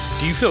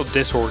 Do you feel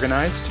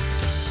disorganized?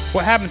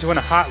 What happens when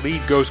a hot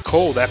lead goes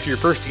cold after your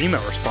first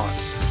email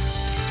response?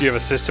 Do you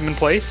have a system in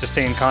place to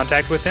stay in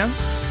contact with them?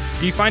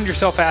 Do you find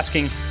yourself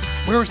asking,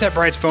 where was that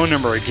bride's phone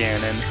number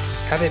again, and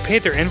have they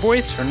paid their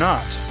invoice or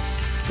not?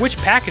 Which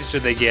package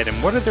did they get,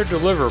 and what are their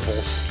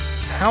deliverables?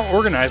 How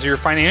organized are your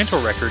financial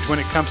records when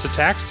it comes to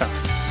tax time?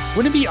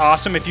 Wouldn't it be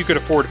awesome if you could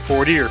afford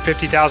 $40,000 or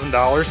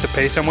 $50,000 to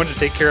pay someone to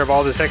take care of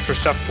all this extra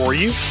stuff for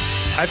you?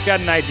 I've got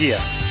an idea.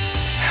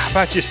 How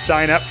about you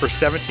sign up for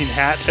 17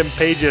 Hats and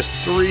pay just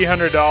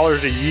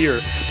 $300 a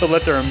year to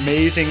let their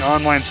amazing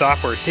online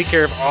software take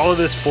care of all of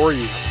this for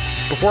you?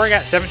 Before I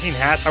got 17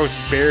 Hats, I was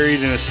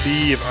buried in a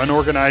sea of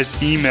unorganized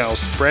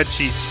emails,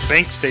 spreadsheets,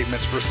 bank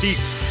statements,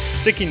 receipts,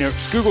 sticky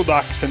notes, Google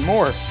Docs, and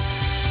more.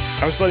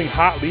 I was letting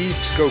hot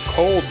leads go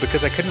cold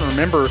because I couldn't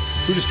remember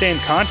who to stay in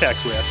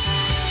contact with.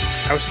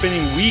 I was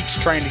spending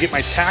weeks trying to get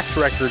my tax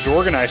records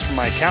organized for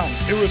my accountant.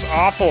 It was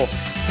awful.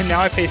 And now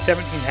I pay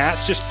 17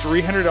 Hats just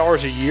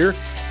 $300 a year,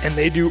 and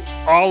they do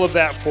all of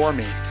that for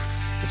me.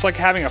 It's like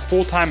having a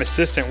full-time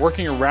assistant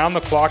working around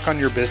the clock on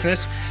your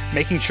business,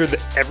 making sure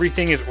that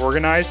everything is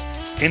organized,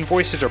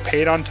 invoices are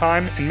paid on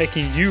time, and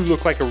making you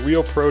look like a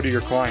real pro to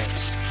your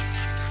clients.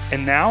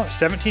 And now,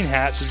 17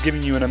 Hats is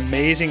giving you an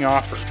amazing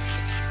offer.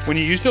 When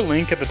you use the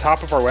link at the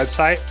top of our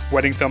website,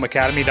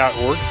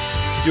 weddingfilmacademy.org,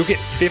 you'll get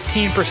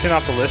 15%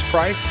 off the list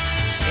price,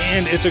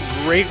 and it's a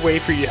great way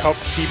for you to help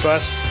keep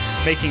us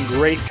making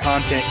great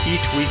content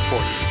each week for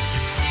you.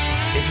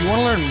 If you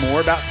want to learn more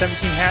about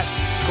 17 Hats,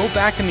 go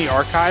back in the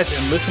archives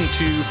and listen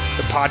to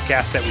the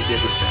podcast that we did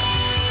with them.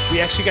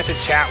 We actually got to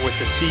chat with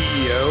the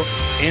CEO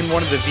and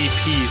one of the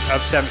VPs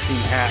of 17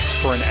 Hats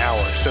for an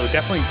hour. So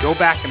definitely go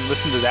back and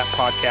listen to that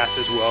podcast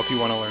as well if you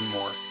want to learn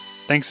more.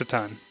 Thanks a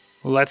ton.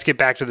 Let's get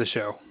back to the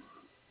show.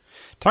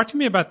 Talk to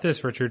me about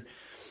this, Richard.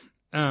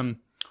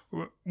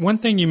 One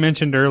thing you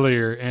mentioned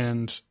earlier,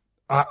 and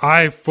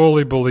I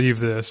fully believe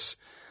this,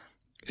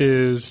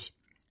 is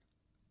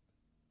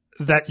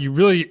that you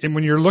really, and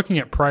when you're looking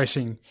at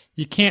pricing,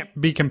 you can't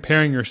be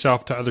comparing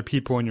yourself to other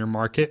people in your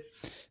market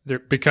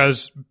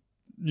because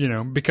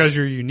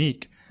you're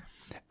unique.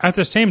 At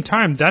the same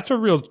time, that's a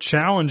real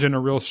challenge and a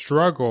real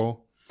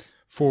struggle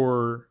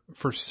for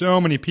so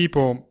many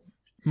people,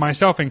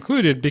 myself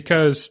included,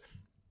 because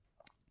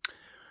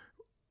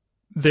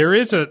there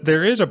is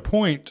a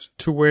point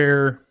to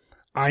where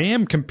I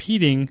am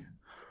competing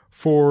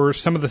for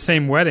some of the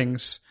same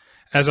weddings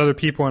as other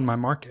people in my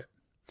market.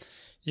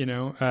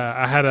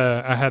 I had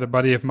a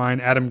buddy of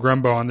mine, Adam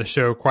Grumbo, on the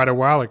show quite a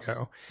while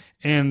ago,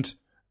 and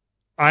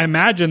I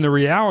imagine the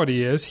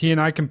reality is he and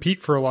I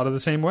compete for a lot of the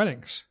same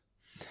weddings.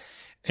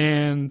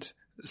 And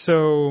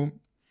so,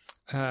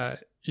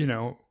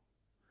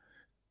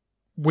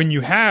 when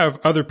you have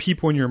other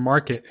people in your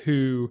market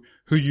who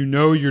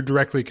you're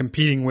directly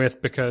competing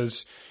with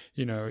because,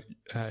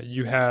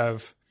 you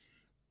have,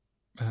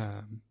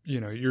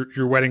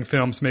 your wedding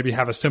films maybe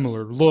have a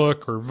similar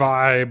look or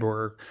vibe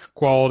or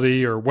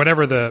quality or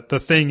whatever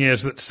the thing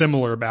is that's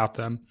similar about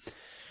them.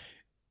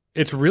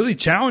 It's really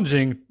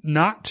challenging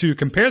not to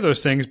compare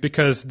those things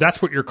because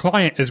that's what your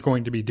client is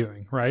going to be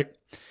doing, right?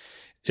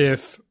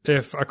 If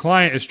a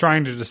client is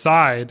trying to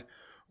decide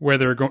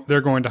whether they're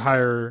going to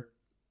hire,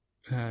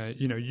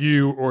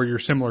 you or your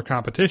similar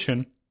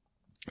competition,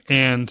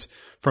 and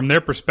from their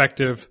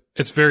perspective,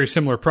 it's very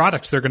similar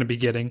products they're going to be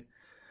getting.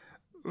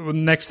 The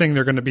next thing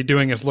they're going to be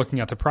doing is looking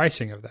at the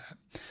pricing of that.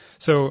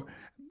 So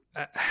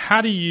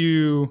how do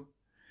you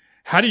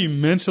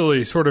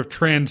mentally sort of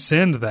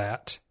transcend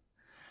that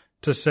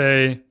to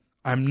say,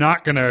 I'm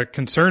not going to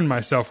concern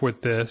myself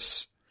with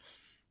this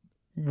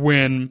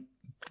when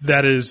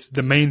that is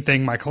the main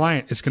thing my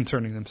client is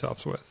concerning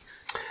themselves with?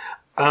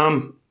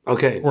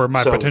 Okay. Or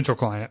my potential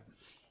client.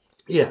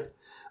 Yeah.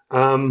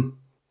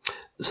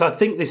 So I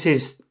think it's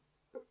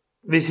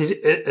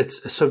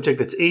a subject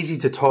that's easy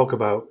to talk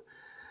about.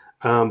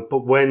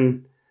 But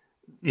when,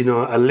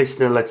 a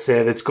listener, let's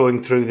say, that's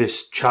going through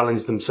this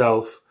challenge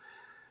themselves,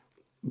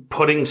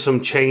 putting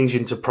some change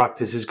into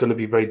practice is going to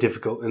be very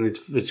difficult, and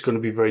it's going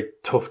to be very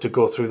tough to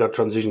go through that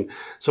transition.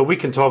 So we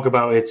can talk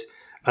about it,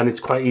 and it's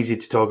quite easy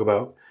to talk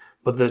about.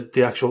 But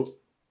the actual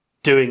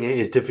doing it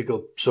is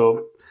difficult.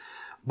 So,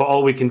 but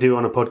all we can do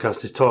on a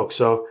podcast is talk.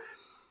 So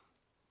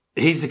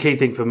here's the key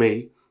thing for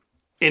me.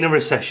 In a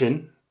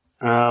recession,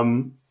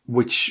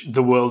 which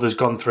the world has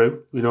gone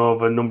through,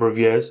 over a number of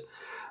years,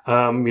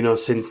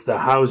 since the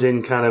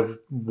housing kind of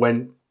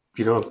went,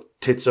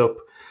 tits up,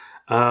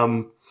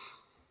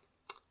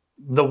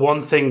 the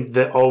one thing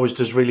that always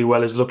does really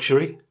well is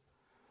luxury.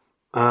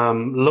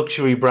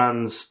 Luxury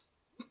brands,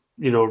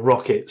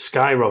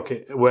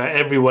 skyrocket, where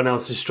everyone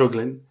else is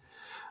struggling.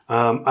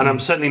 And I'm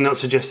certainly not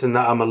suggesting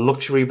that I'm a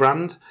luxury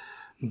brand,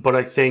 but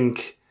I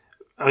think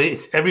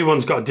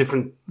everyone's got a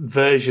different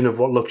version of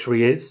what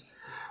luxury is.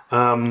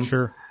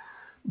 Sure.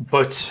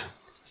 But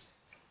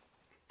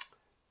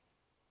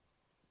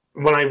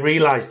when I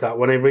realised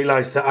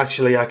that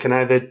actually I can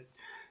either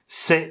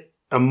sit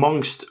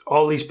amongst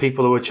all these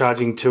people who are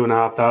charging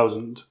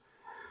 $2,500,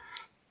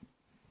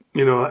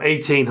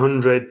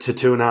 $1,800 to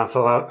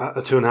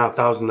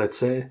 $2,500, let's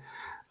say.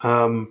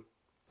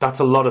 That's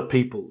a lot of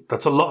people.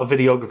 That's a lot of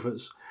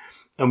videographers.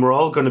 And we're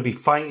all going to be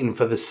fighting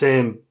for the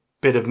same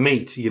bit of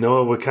meat,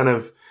 We're kind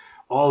of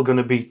all going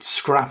to be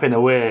scrapping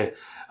away.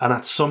 And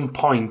at some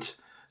point,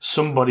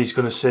 somebody's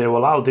going to say,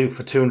 well, I'll do it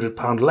for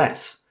 £200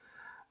 less.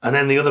 And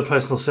then the other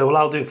person will say, well,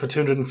 I'll do it for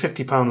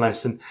 £250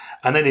 less. And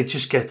then it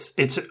just gets,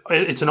 it's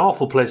an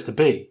awful place to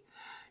be,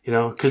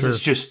 because It's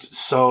just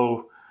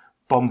so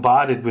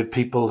bombarded with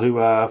people who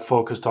are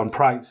focused on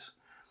price.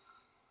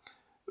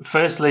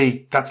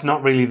 Firstly, that's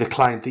not really the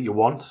client that you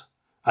want,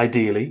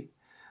 ideally.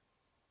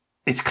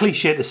 It's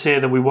cliche to say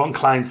that we want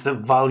clients that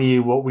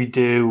value what we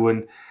do,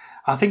 and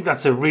I think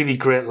that's a really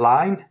great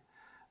line.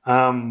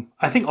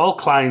 I think all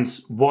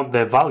clients want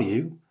their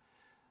value.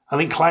 I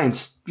think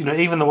clients,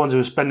 even the ones who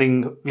are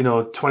spending,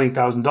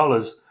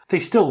 $20,000, they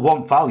still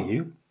want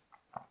value.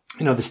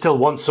 They still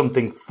want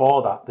something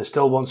for that. They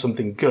still want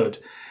something good.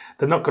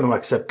 They're not going to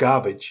accept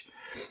garbage.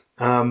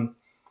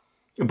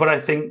 But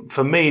I think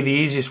for me, the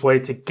easiest way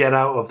to get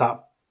out of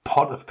that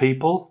pot of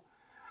people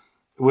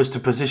was to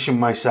position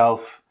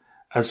myself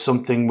as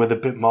something with a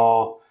bit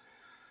more,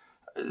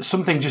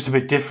 something just a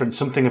bit different,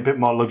 something a bit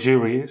more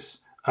luxurious,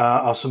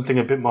 or something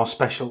a bit more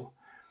special.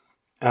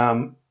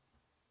 And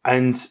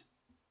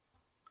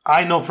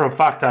I know for a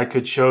fact I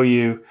could show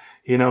you,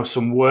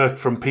 some work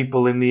from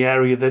people in the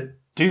area that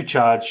do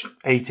charge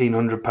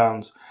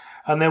 £1,800,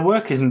 and their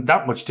work isn't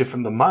that much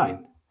different than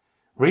mine,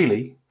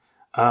 really.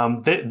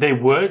 They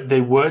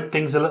word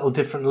things a little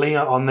differently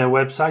on their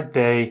website.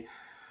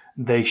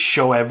 They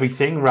show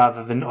everything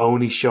rather than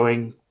only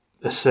showing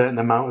a certain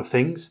amount of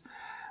things.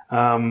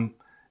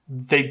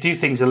 They do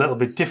things a little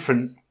bit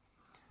different,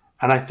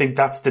 and I think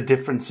that's the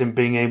difference in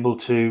being able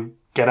to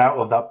get out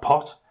of that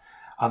pot.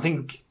 I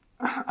think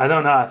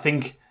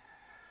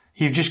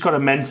you've just got to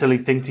mentally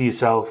think to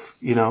yourself,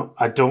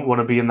 I don't want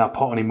to be in that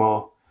pot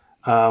anymore.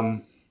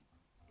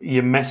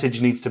 Your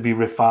message needs to be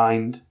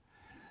refined.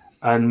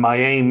 And my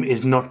aim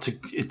is not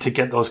to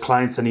get those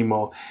clients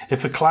anymore.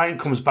 If a client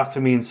comes back to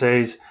me and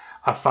says,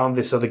 I found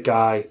this other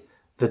guy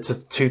that's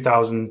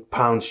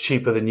 £2,000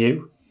 cheaper than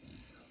you,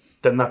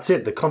 then that's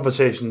it. The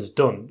conversation's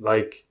done.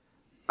 Like,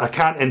 I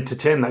can't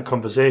entertain that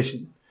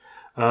conversation.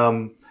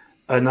 And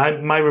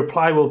my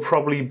reply will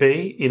probably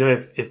be,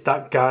 if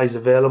that guy's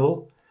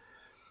available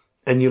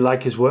and you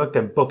like his work,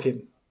 then book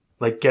him.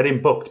 Like, get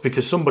him booked,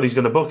 because somebody's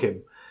going to book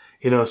him.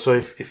 So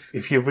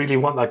if you really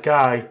want that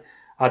guy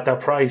at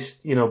that price,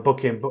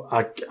 book him. But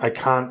I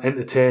can't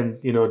entertain,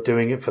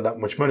 doing it for that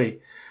much money.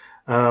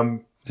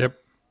 Yep.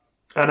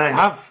 And I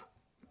have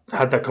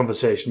had that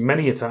conversation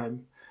many a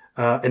time,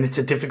 and it's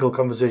a difficult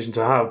conversation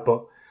to have.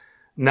 But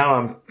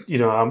now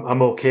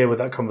I'm okay with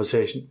that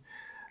conversation.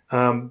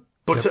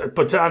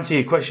 But to answer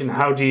your question,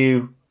 how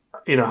do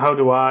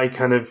I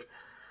kind of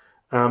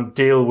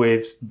deal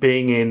with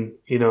being in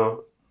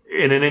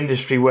an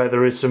industry where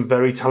there is some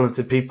very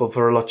talented people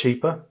for a lot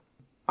cheaper?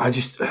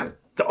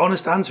 The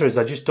honest answer is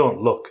I just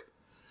don't look,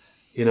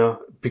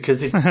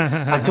 because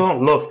I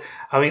don't look.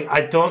 I mean,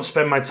 I don't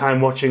spend my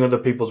time watching other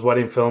people's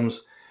wedding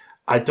films.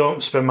 I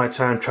don't spend my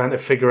time trying to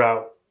figure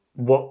out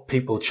what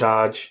people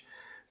charge,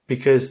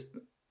 because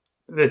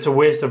it's a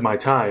waste of my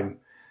time,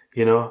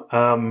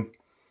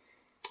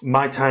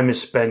 My time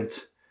is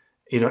spent,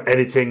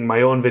 editing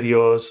my own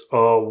videos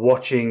or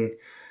watching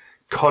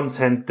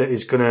content that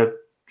is going to,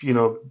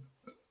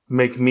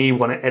 make me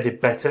want to edit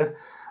better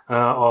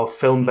or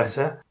film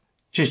better.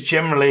 Just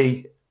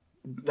generally,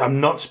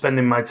 I'm not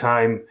spending my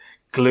time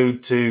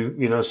glued to,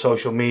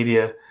 social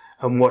media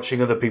and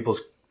watching other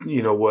people's,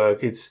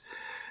 work. It's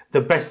the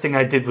best thing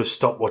I did was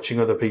stop watching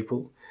other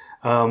people.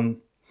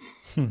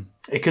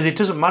 Because it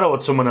doesn't matter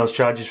what someone else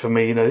charges for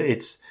me.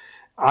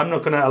 I'm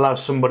not going to allow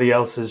somebody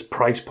else's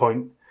price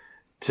point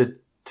to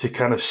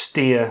kind of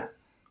steer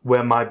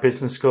where my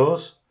business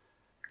goes.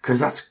 Because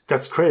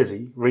that's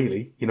crazy,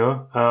 really,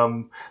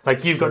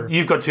 Like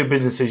you've got two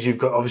businesses. You've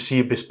got obviously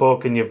your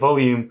bespoke and your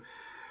volume.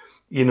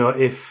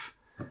 If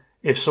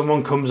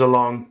someone comes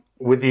along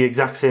with the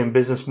exact same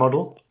business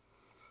model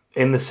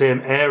in the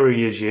same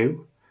area as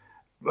you,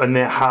 and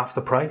they're half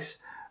the price,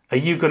 are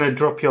you going to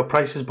drop your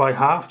prices by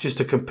half just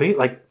to compete?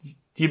 Like,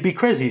 you'd be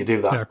crazy to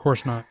do that. Yeah, of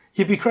course not.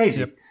 You'd be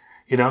crazy,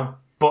 you know.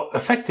 But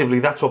effectively,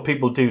 that's what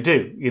people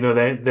do. You know,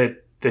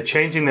 they're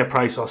changing their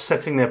price or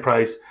setting their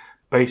price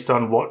based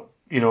on what,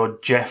 you know,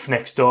 Jeff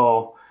next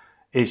door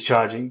is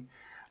charging,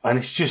 and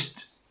it's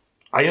just,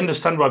 I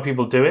understand why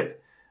people do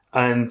it,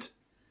 and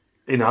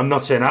you know, I'm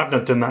not saying I've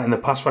not done that in the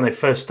past. When I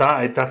first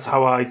started, that's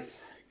how I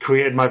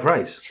created my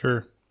price.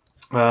 Sure.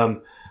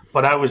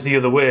 But I was the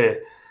other way.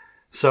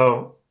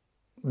 So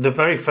the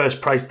very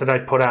first price that I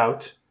put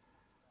out,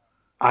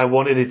 I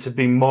wanted it to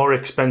be more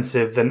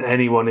expensive than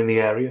anyone in the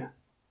area.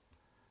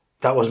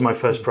 That was my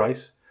first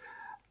price.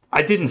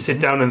 I didn't sit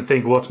down and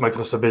think, what's my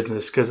cost of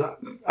business? Because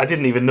I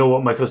didn't even know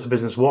what my cost of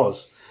business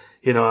was.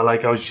 You know,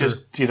 like I was just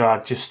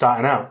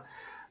starting out.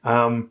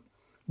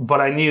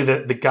 But I knew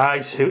that the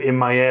guys who in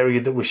my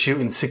area that were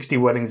shooting 60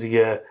 weddings a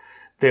year,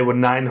 they were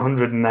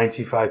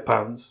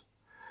 £995.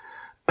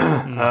 So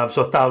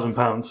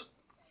 £1,000.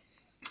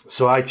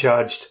 So I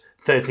charged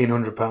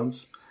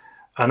 £1,300,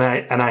 and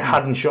I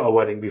hadn't shot a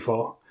wedding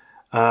before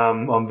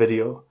on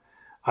video.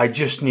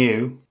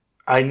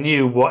 I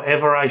knew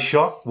whatever I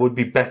shot would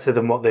be better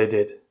than what they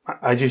did.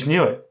 I just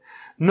knew it,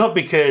 not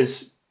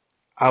because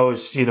I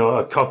was, you know,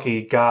 a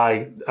cocky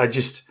guy.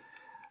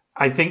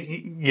 I think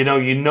you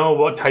know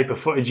what type of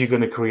footage you're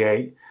going to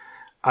create.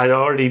 I'd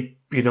already,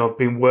 you know,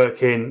 been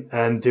working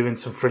and doing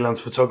some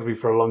freelance photography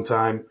for a long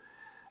time,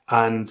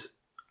 and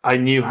I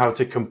knew how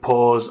to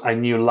compose. I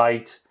knew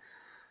light.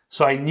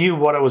 So I knew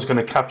what I was going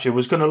to capture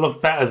was going to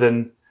look better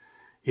than,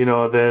 you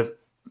know, the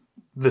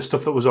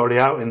stuff that was already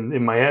out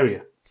in my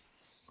area.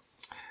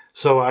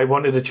 So I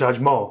wanted to charge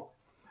more.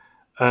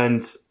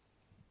 And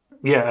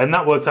and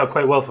that worked out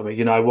quite well for me.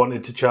 You know, I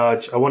wanted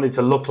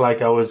to look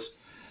like I was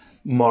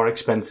more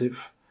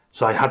expensive.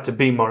 So I had to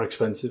be more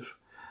expensive.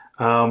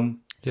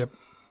 Yep.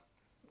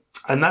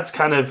 And that's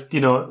kind of, you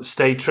know,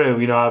 stayed true.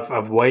 You know,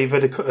 I've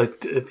wavered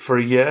for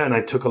a year, and I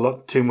took a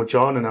lot too much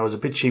on, and I was a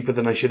bit cheaper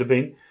than I should have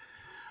been.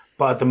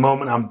 But at the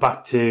moment, I'm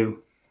back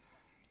to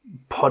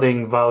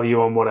putting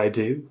value on what I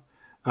do.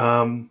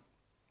 I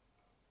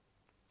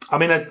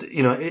mean,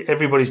 you know,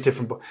 everybody's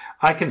different, but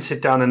I can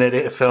sit down and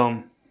edit a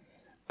film,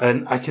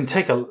 and I can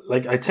take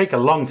a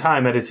long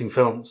time editing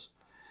films.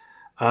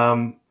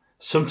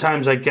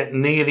 Sometimes I get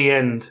near the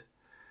end,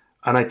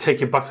 and I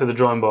take it back to the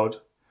drawing board,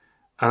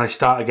 and I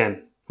start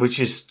again, which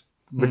is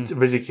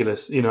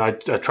ridiculous. You know, I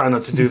try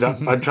not to do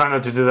that. I try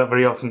not to do that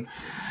very often.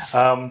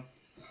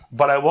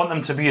 But I want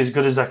them to be as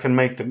good as I can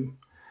make them.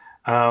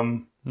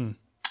 And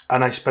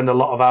I spend a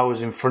lot of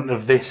hours in front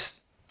of this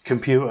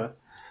computer.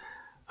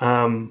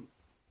 And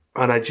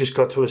I just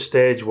got to a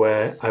stage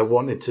where I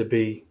wanted to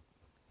be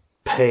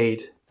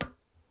paid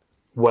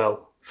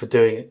well for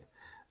doing it.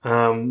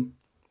 To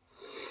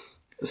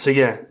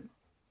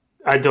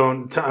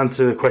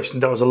answer the question,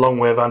 that was a long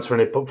way of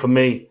answering it. But for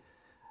me,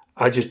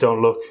 I just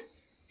don't look.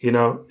 You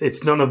know,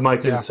 it's none of my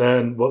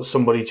concern what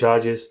somebody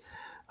charges.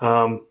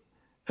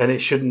 And it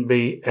shouldn't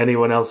be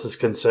anyone else's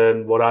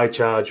concern what I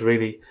charge,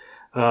 really,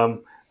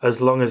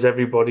 as long as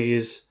everybody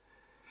is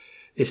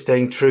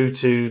staying true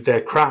to their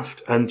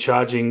craft and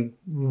charging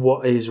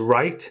what is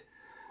right.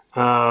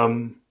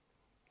 You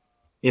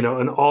know,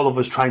 and all of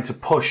us trying to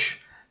push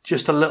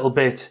just a little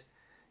bit,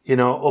 you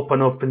know, up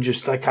and up, and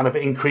just like kind of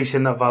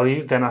increasing that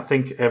value. Then I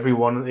think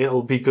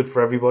it'll be good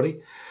for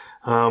everybody.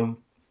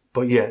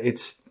 But yeah,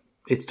 it's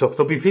tough.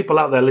 There'll be people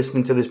out there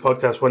listening to this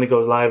podcast when it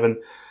goes live, and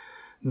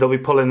they'll be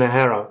pulling their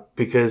hair out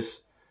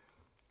because,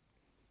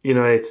 you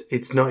know,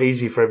 it's not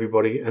easy for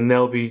everybody, and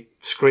they'll be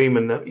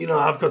screaming that, you know,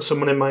 I've got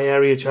someone in my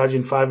area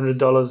charging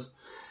 $500.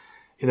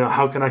 You know,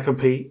 how can I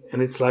compete?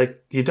 And it's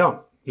like, you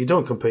don't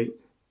compete.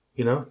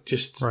 You know,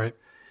 just right.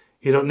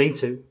 You don't need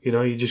to. You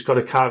know, you just got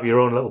to carve your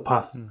own little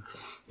path.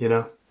 You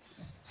know,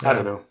 I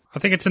don't know. I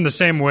think it's in the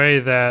same way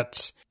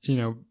that, you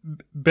know,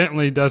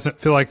 Bentley doesn't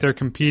feel like they're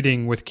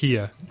competing with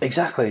Kia.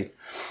 Exactly.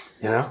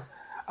 You know.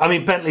 I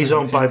mean, Bentley's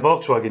owned by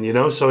Volkswagen, you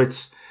know, so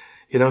it's,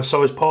 you know,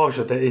 so is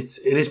Porsche. It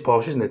is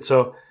Porsche, isn't it?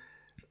 So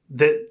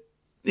that,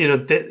 you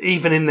know,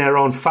 even in their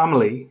own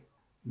family,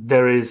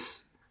 there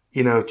is,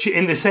 you know,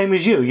 in the same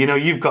as you know,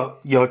 you've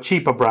got your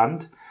cheaper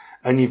brand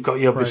and you've got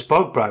your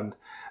bespoke brand,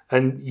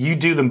 and you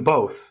do them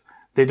both.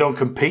 They don't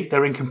compete.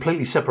 They're in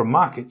completely separate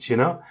markets, you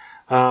know.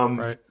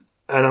 Right.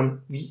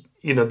 And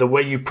you know, the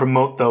way you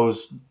promote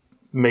those,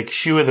 make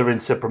sure they're in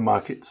separate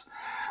markets.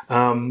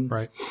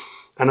 Right.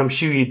 And I'm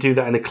sure you do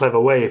that in a clever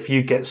way. If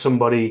you get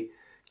somebody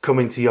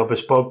coming to your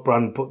bespoke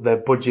brand, but their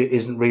budget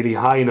isn't really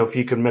high enough,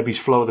 you can maybe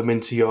flow them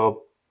into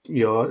your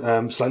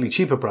slightly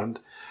cheaper brand,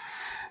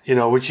 you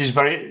know, which is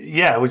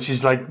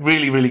like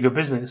really, really good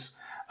business.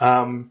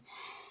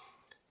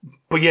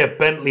 But yeah,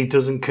 Bentley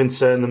doesn't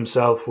concern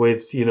themselves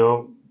with, you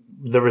know,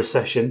 the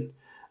recession.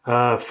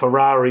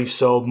 Ferrari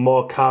sold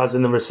more cars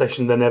in the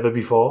recession than ever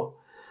before.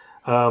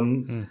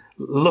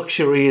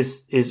 Luxury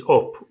is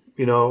up.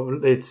 You know,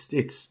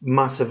 it's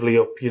massively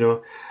up. You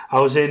know, I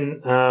was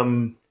in.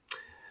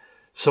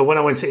 So when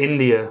I went to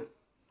India,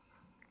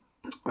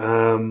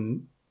 I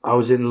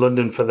was in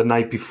London for the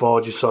night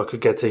before, just so I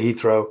could get to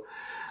Heathrow,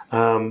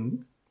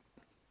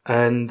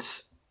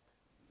 and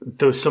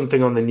there was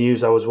something on the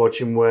news I was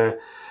watching where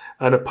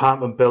an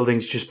apartment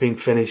building's just been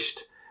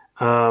finished,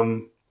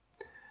 and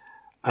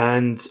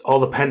all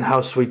the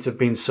penthouse suites have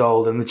been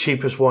sold, and the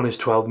cheapest one is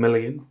 12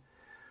 million.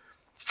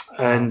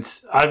 And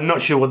I'm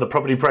not sure what the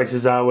property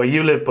prices are where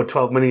you live, but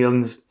 12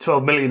 million is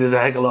a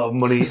heck of a lot of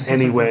money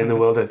anywhere in the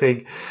world, I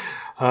think.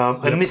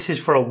 And this is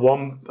for a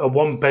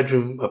one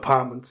bedroom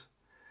apartment.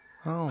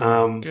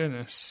 Oh my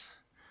goodness.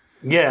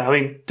 Yeah, I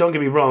mean, don't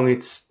get me wrong.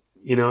 It's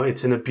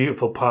in a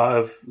beautiful part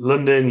of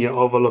London. You're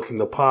overlooking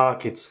the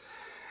park. It's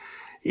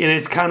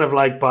kind of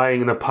like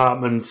buying an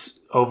apartment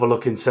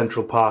overlooking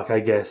Central Park, I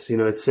guess. It's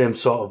the same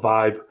sort of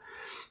vibe.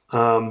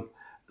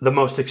 The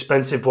most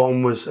expensive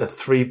one was a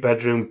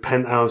 3-bedroom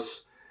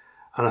penthouse,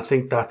 and I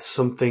think that's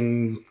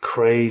something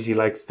crazy,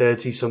 like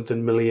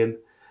 30-something million.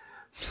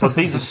 But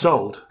these are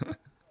sold.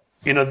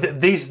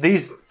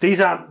 These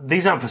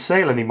aren't for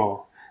sale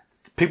anymore.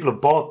 People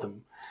have bought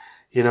them.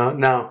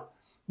 Now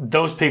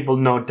those people,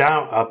 no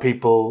doubt, are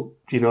people.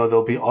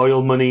 There'll be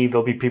oil money.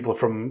 There'll be people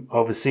from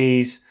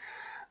overseas.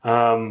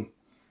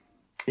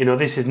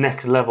 This is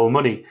next level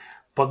money.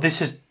 But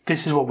this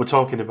is what we're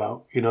talking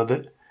about.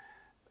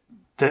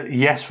 That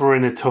yes, we're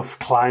in a tough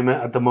climate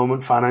at the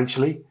moment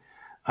financially,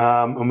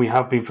 and we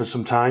have been for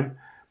some time.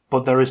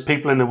 But there is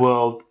people in the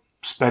world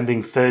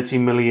spending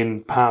 £30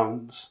 million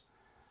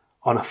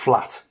on a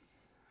flat.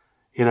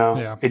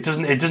 It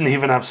doesn't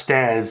even have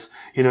stairs.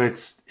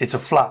 It's a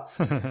flat.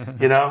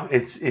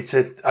 It's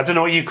a, I don't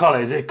know what you call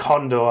it. Is it a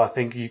condo? I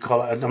think you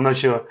call it. I'm not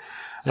sure.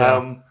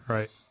 Yeah,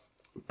 right.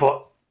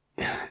 But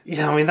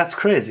yeah, I mean, that's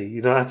crazy.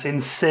 That's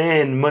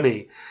insane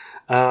money.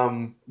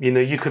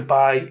 You could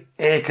buy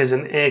acres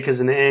and acres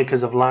and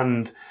acres of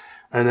land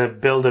and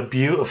build a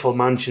beautiful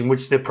mansion,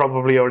 which they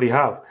probably already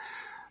have.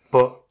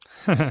 But,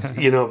 but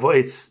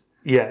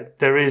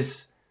there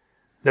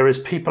is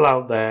people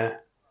out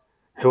there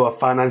who are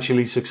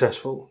financially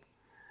successful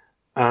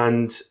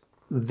and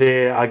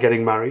they are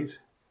getting married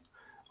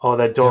or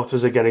their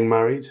daughters are getting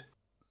married.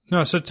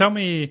 No, so tell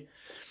me,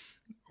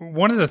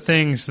 one of the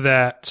things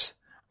that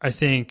I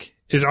think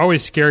is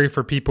always scary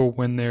for people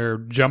when they're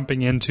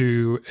jumping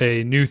into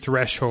a new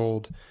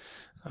threshold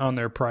on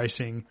their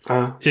pricing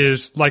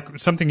is like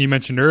something you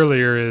mentioned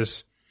earlier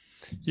is,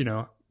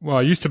 well,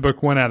 I used to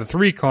book 1 out of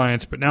 3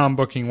 clients, but now I'm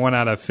booking 1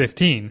 out of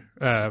 15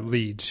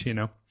 leads,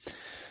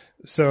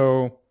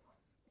 So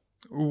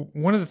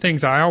one of the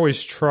things I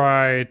always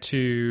try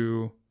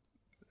to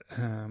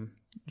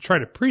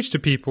preach to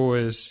people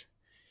is,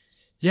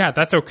 yeah,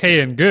 that's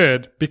okay and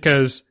good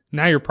because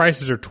now your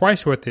prices are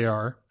twice what they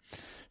are.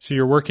 So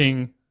you're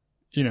working,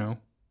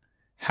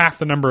 half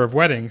the number of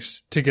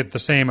weddings to get the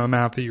same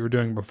amount that you were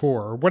doing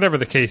before, or whatever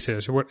the case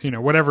is.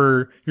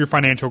 Whatever your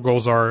financial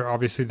goals are,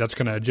 obviously that's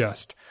going to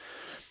adjust.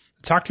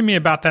 Talk to me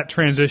about that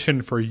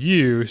transition for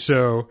you.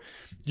 So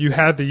you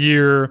had the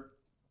year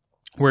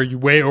where you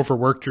way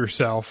overworked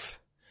yourself,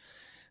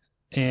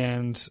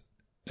 and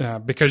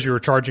because you were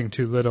charging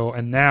too little,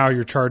 and now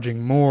you're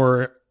charging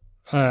more.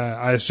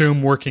 I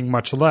assume working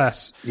much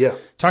less. Yeah.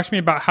 Talk to me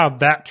about how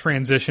that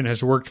transition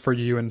has worked for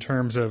you in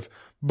terms of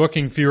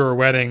booking fewer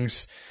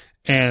weddings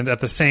and at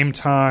the same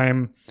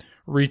time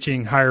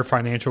reaching higher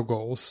financial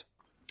goals.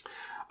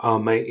 Oh,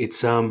 mate,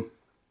 it's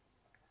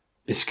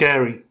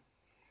scary.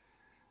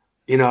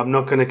 I'm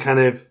not going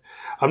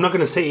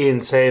to sit here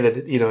and say that,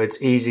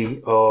 it's easy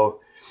or,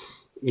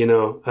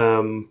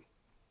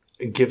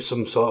 give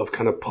some sort of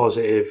kind of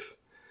positive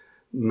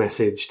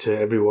message to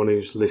everyone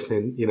who's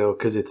listening,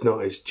 because it's not.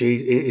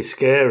 It's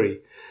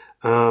scary.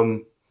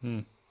 To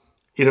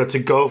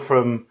go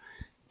from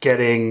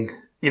getting,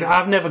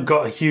 I've never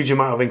got a huge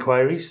amount of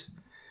inquiries.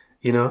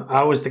 I'm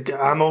always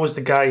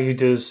the guy who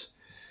does.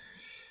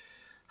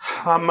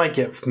 I might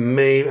get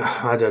maybe,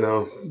 I don't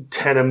know,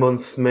 10 a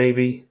month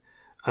maybe.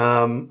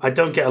 I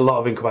don't get a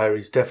lot of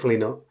inquiries, definitely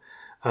not.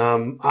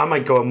 I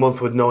might go a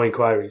month with no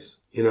inquiries.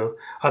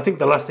 I think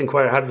the last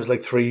inquiry I had was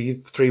like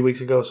three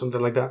weeks ago, something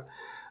like that.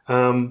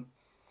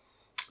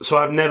 So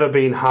I've never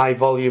been high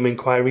volume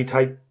inquiry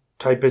type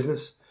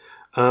business.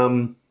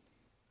 When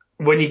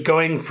you're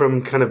going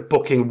from kind of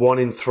booking 1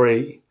 in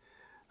 3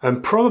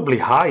 and probably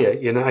higher,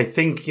 I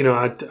think,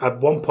 at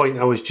one point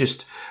I was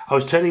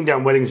turning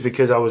down weddings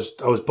because I was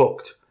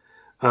booked.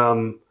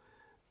 And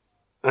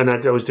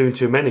I was doing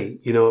too many,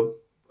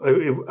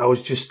 I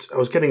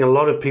was getting a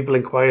lot of people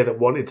inquire that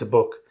wanted to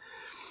book.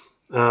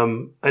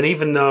 And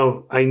even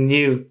though I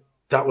knew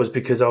that was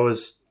because I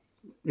was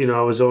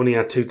only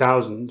at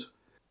 2,000.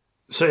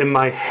 So in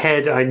my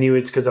head, I knew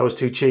it's because I was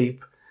too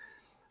cheap.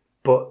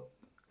 But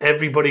I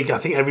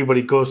think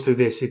everybody goes through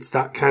this. It's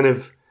that kind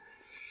of,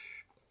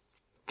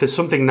 there's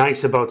something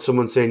nice about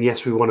someone saying,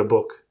 yes, we want to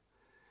book,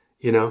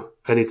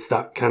 and it's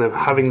that kind of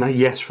having that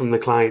yes from the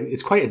client.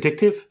 It's quite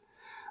addictive.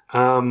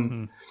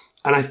 And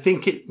I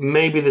think it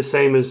may be the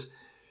same as,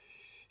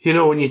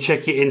 when you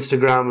check your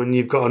Instagram and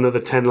you've got another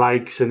 10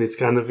 likes and it's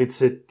kind of,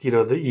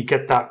 that you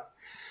get that,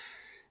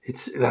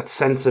 it's that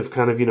sense of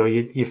kind of,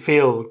 you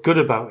feel good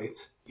about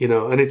it,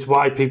 and it's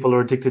why people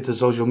are addicted to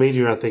social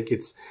media. I think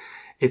it's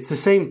the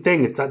same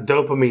thing. It's that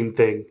dopamine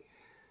thing.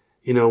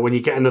 you know, when you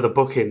get another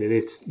booking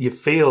and you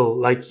feel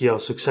like you're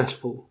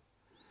successful,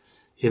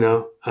 you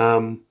know,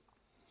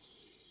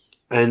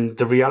 and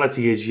the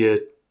reality is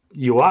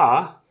you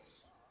are,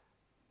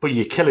 but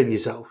you're killing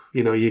yourself.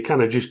 You know, you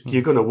kind of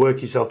you're going to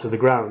work yourself to the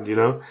ground, you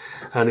know,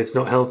 and it's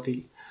not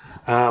healthy.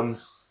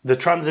 The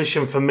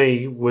transition for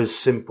me was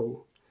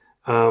simple.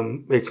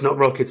 It's not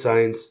rocket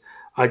science.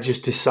 I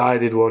just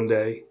decided one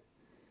day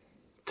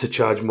to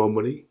charge more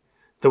money.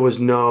 There was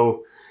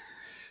no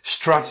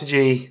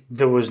strategy.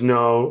 There was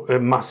no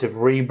massive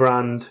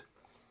rebrand.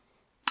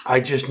 I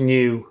just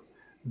knew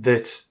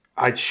that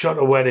I'd shot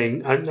a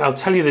wedding. And I'll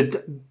tell you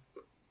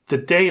the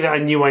day that I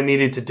knew I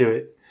needed to do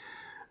it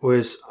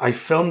was I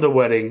filmed a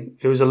wedding.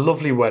 It was a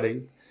lovely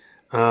wedding.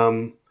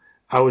 I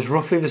was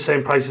roughly the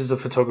same price as the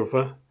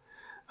photographer.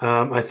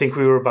 I think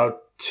we were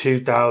about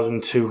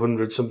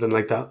 2,200, something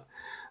like that.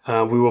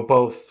 We were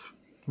both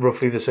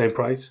roughly the same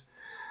price.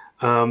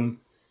 And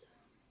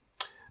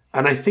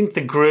I think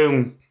the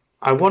groom,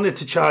 I wanted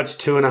to charge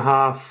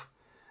 2.5,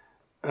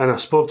 and I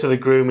spoke to the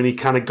groom and he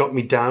kind of got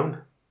me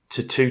down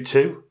to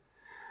 2.2,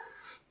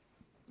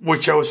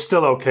 which I was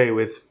still okay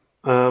with.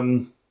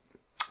 And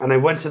I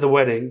went to the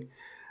wedding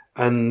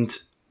and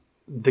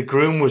the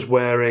groom was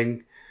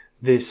wearing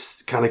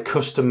this kind of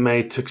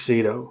custom-made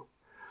tuxedo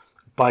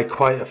by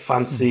quite a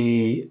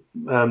fancy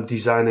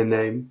designer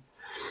name.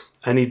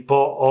 And he'd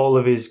bought all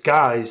of his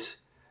guys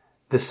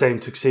the same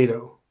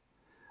tuxedo.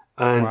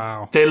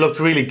 And They looked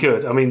really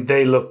good. I mean,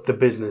 they looked the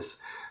business.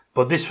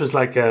 But this was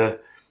like a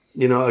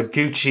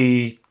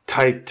Gucci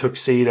type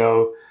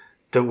tuxedo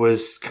that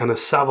was kind of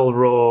Savile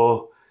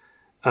Row,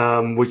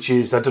 which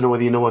is, I don't know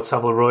whether you know what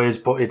Savile Row is,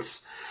 but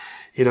it's,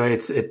 you know,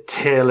 it's a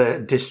tailor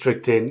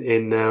district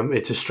in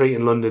it's a street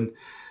in London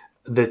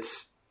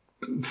that's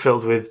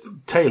filled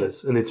with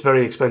tailors, and it's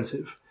very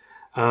expensive.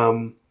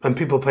 And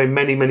people pay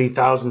many, many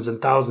thousands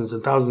and thousands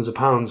and thousands of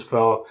pounds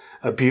for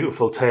a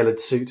beautiful tailored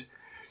suit.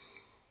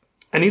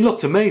 And he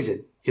looked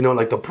amazing. You know,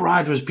 like the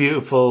bride was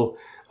beautiful,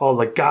 all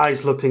the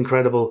guys looked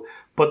incredible,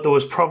 but there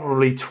was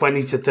probably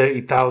 20 to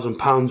 30,000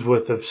 pounds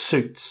worth of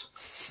suits.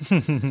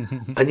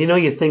 And you know,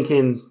 you're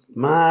thinking,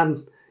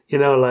 man, you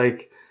know,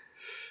 like,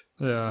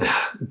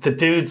 the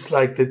dudes,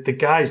 like the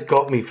guys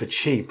got me for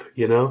cheap,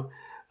 you know?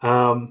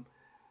 And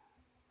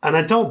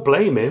I don't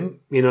blame him.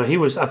 You know,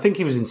 I think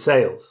he was in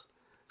sales.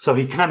 So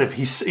he kind of,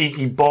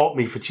 he bought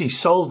me for cheap, he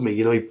sold me,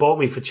 you know, he bought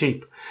me for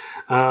cheap.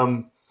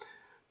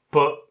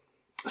 But,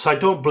 so I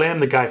don't blame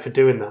the guy for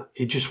doing that.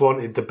 He just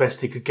wanted the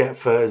best he could get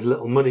for as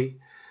little money.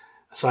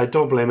 So I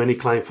don't blame any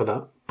client for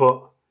that.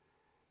 But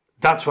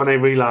that's when I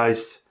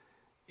realized,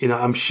 you know,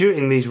 I'm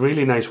shooting these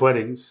really nice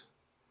weddings,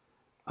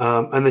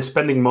 and they're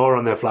spending more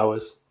on their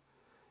flowers.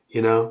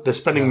 You know, they're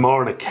spending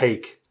more on a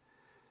cake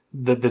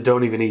that they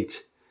don't even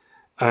eat.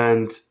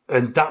 And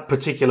that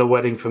particular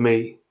wedding for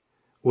me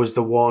was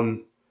the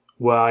one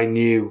where I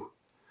knew,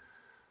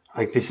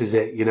 like, this is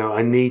it. You know,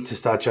 I need to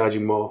start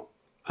charging more.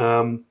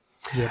 And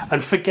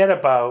forget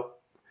about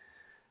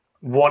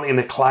wanting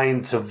a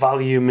client to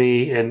value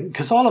me, and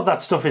because all of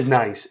that stuff is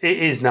nice. It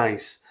is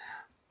nice,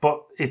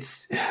 but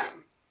it's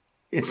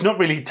not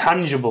really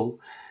tangible.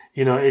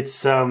 You know,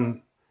 it's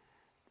a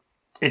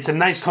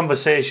nice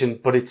conversation,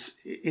 but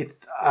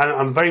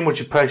I'm very much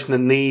a person that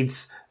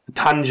needs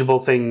tangible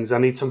things. I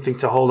need something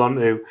to hold on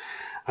to,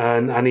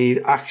 and I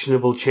need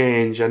actionable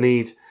change. I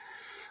need,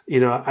 you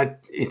know,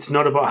 it's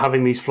not about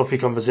having these fluffy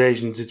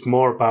conversations. It's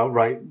more about,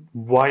 right,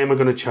 why am I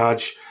going to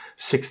charge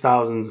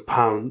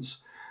 £6,000?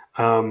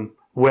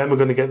 Where am I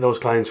going to get those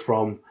clients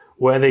from?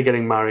 Where are they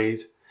getting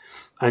married?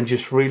 And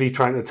just really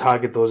trying to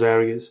target those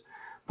areas.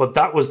 But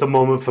that was the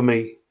moment for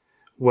me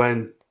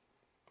when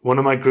one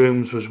of my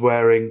grooms was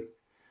wearing,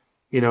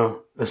 you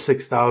know, a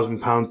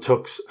 £6,000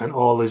 tux, and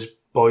all his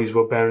boys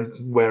were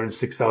wearing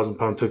 £6,000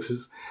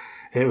 tuxes.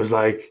 It was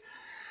like,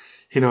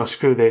 you know,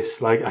 screw this.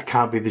 Like, I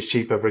can't be this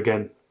cheap ever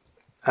again.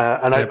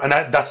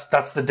 That's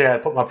the day I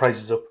put my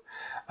prices up.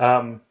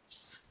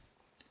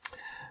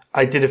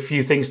 I did a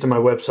few things to my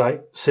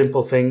website,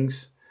 simple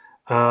things,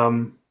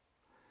 that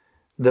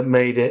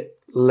made it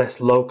less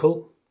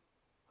local.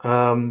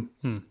 I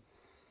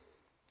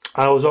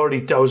was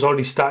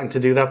already starting to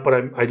do that, but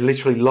I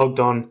literally logged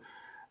on,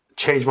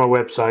 changed my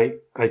website.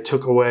 I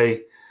took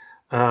away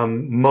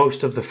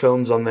most of the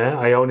films on there.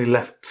 I only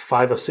left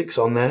 5 or 6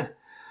 on there.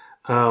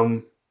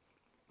 And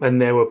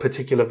there were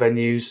particular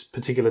venues,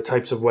 particular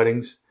types of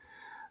weddings.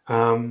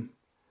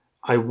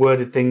 I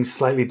worded things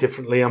slightly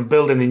differently. I'm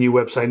building a new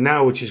website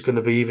now, which is going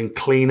to be even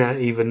cleaner,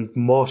 even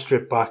more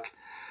stripped back.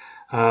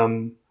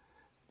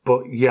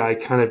 But yeah, I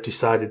kind of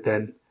decided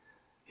then,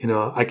 you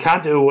know, I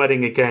can't do a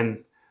wedding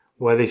again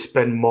where they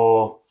spend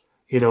more,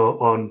 you know,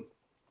 on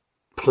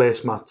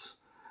placemats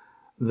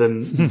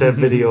than their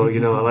video, you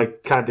know, I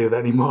can't do that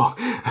anymore.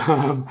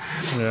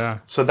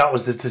 So that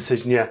was the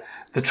decision. Yeah.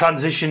 The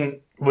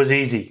transition was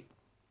easy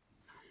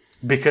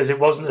because it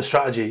wasn't a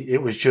strategy.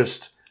 It was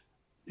just,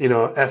 you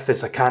know, F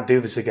this, I can't do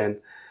this again.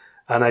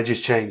 And I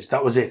just changed.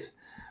 That was it.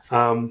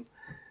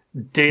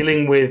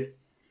 Dealing with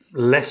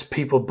less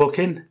people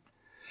booking,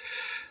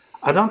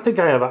 I don't think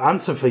I have an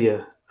answer for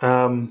you.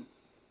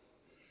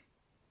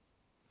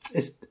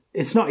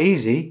 it's not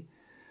easy,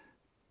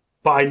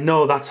 but I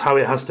know that's how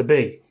it has to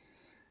be.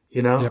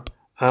 You know, Yep.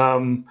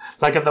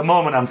 Like at the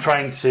moment, I'm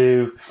trying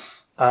to,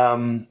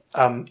 I'm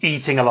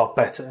eating a lot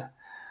better,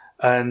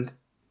 and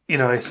you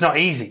know, it's not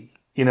easy.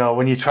 You know,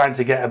 when you're trying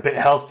to get a bit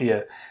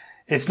healthier,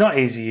 it's not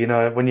easy. You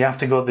know, when you have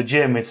to go to the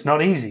gym, it's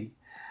not easy,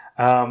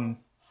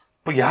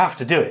 but you have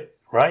to do it,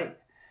 right?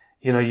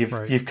 You know,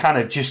 you've kind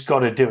of just got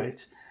to do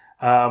it,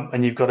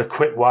 and you've got to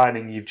quit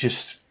whining. You've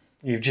just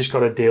got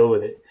to deal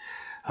with it.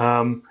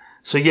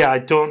 So yeah, I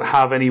don't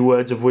have any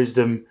words of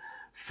wisdom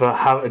for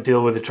how to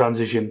deal with the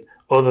transition,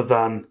 other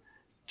than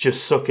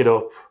just suck it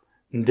up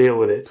and deal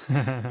with it.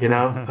 You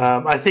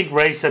know, I think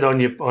Ray said when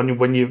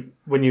you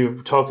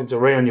were talking to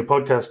Ray on your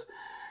podcast,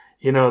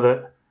 you know,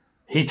 that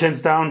he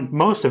turns down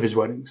most of his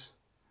weddings,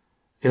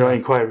 you know,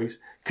 inquiries,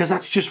 because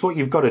that's just what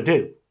you've got to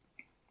do.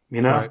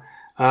 You know,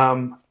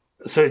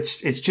 so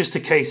it's just a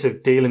case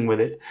of dealing with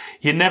it.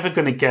 You're never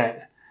going to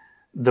get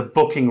the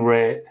booking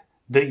rate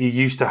that you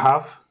used to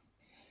have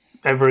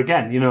ever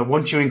again. You know,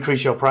 once you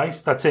increase your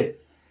price, that's it.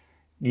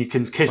 You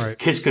can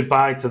kiss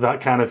goodbye to that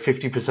kind of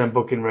 50%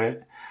 booking rate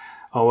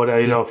or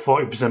whatever, you know,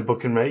 40%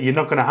 booking rate. You're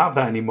not going to have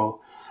that anymore,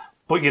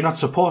 but you're not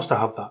supposed to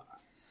have that,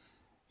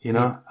 you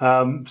know?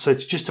 So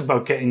it's just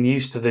about getting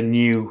used to the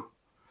new,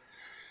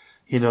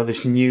 you know,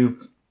 this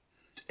new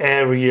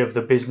area of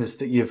the business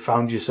that you've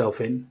found yourself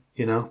in,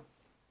 you know?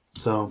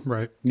 So,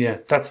 yeah,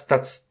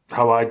 that's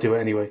how I do it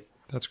anyway.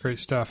 That's great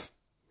stuff.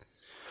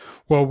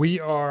 Well, we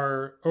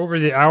are over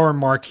the hour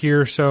mark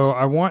here, so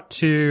I want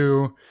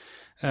to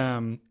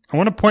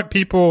point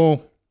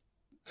people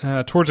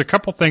towards a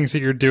couple things that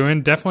you're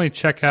doing. Definitely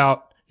check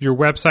out your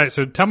website.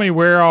 So tell me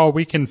where all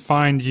we can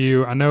find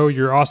you. I know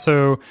you're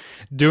also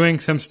doing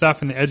some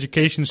stuff in the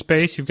education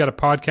space. You've got a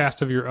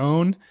podcast of your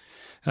own.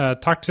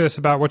 Talk to us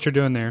about what you're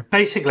doing there.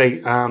 Basically,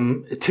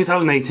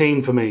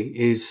 2018 for me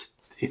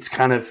it's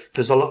kind of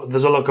there's a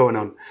lot going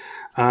on.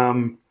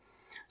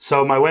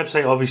 So my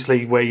website,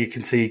 obviously, where you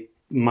can see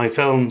my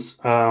films,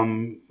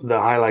 the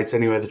highlights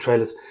anyway, the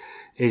trailers,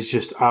 is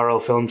just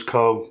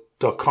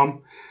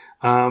rlfilmsco.com.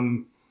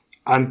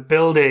 I'm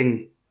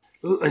building.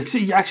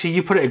 Actually,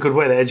 you put it a good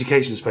way. The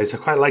education space. I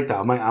quite like that.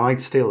 I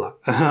might steal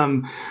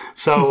that.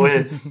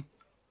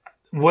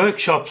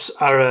 Workshops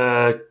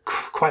are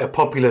quite a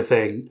popular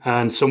thing,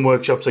 and some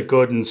workshops are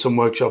good, and some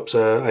workshops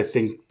are, I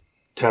think,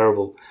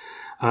 terrible.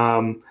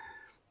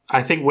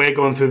 I think we're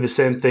going through the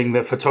same thing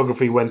that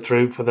photography went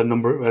through for the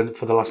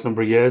last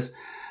number of years.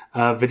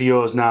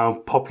 Video is now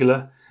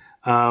popular,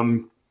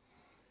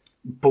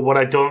 but what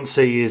I don't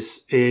see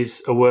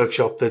is a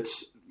workshop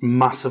that's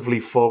massively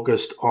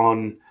focused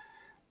on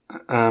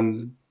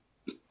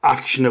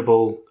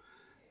actionable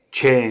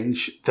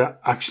change that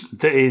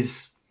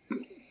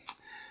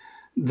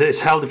is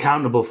held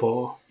accountable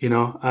for, you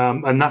know,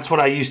 and that's what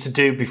I used to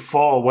do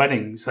before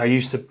weddings. I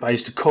used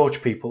to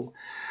coach people.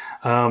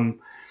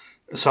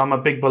 So I'm a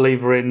big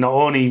believer in not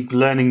only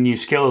learning new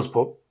skills,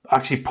 but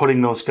actually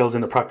putting those skills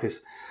into practice.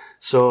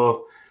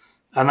 So,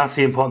 and that's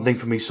the important thing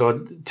for me. So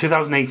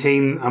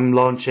 2018, I'm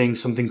launching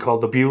something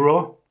called The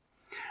Bureau.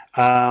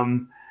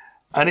 And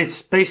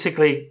it's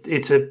basically,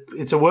 it's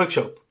a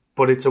workshop,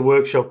 but it's a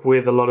workshop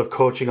with a lot of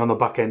coaching on the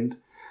back end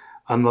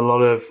and a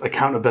lot of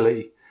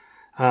accountability.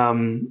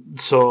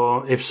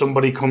 So if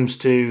somebody comes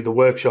to the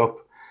workshop,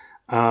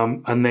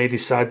 and they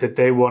decide that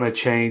they want to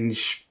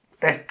change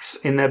X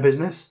in their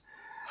business,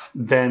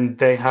 then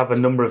they have a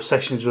number of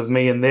sessions with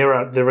me, and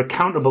they're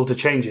accountable to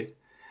change it.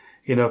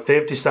 You know, if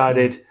they've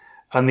decided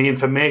and the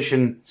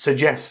information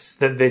suggests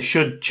that they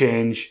should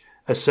change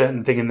a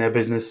certain thing in their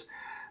business,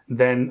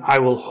 then I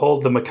will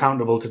hold them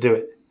accountable to do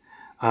it.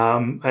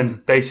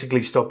 And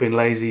basically stop being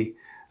lazy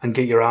and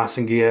get your ass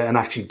in gear and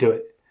actually do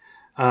it.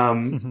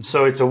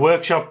 So it's a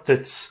workshop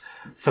that's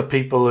for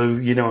people who,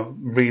 you know,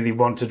 really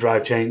want to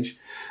drive change.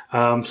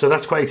 So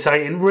that's quite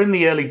exciting. We're in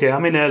the early day.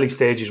 I'm in early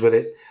stages with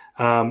it.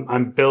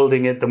 I'm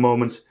building at the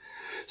moment.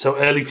 So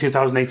early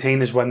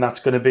 2018 is when that's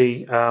going to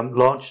be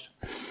launched.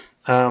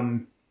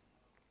 I'm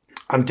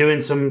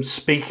doing some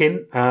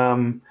speaking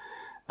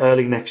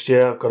early next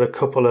year. I've got a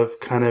couple of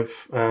kind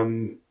of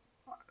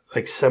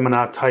like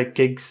seminar type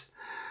gigs,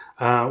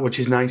 which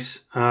is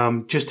nice.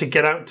 Just to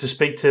get out to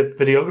speak to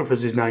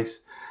videographers is nice.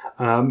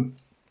 And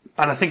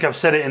I think I've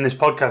said it in this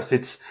podcast.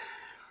 It's,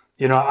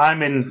 you know,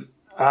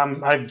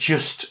 I've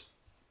just,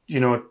 you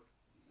know,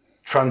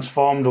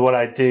 transformed what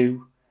I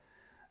do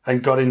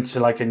and got into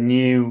like a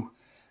new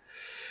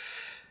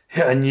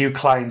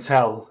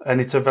clientele,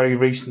 and it's a very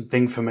recent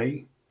thing for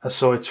me.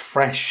 So it's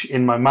fresh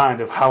in my mind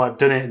of how I've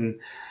done it, and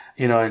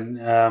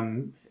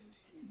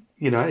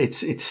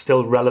it's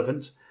still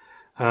relevant.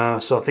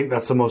 So I think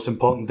that's the most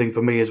important thing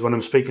for me, is when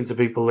I'm speaking to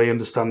people, they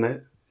understand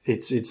that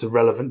it's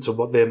relevant to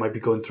what they might be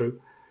going through.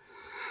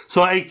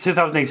 So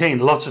 2018,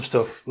 lots of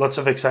stuff, lots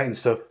of exciting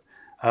stuff.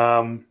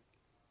 So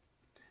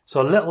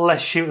a little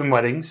less shooting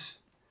weddings.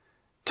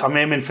 I'm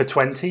aiming for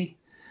 20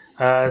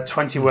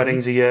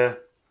 weddings a year,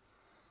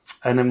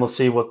 and then we'll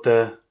see what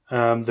the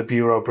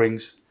Bureau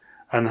brings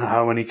and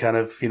how many kind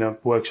of, you know,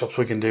 workshops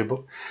we can do.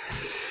 But,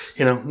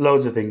 you know,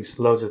 loads of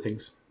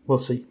things. we'll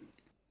see.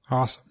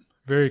 Awesome.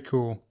 Very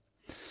cool.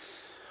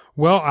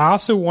 Well, I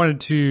also wanted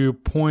to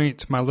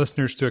point my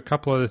listeners to a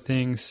couple other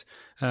things.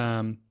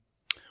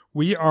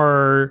 We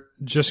are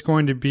just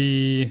going to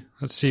be,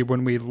 let's see,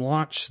 when we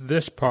launch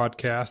this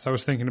podcast, I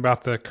was thinking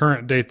about the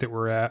current date that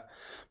we're at,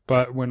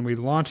 but when we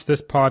launch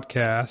this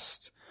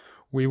podcast,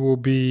 we will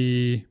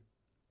be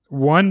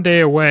 1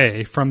 day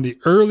away from the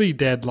early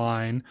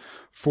deadline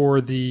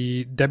for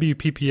the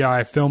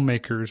WPPI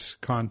Filmmakers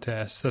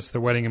Contest. That's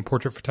the Wedding and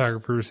Portrait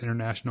Photographers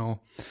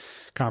International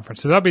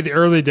Conference. So that'll be the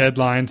early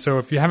deadline. So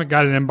if you haven't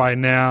got it in by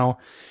now,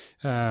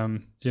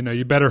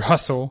 you better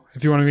hustle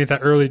if you want to meet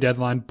that early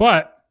deadline.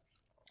 But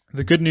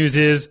the good news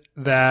is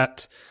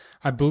that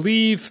I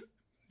believe,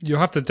 you'll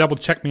have to double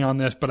check me on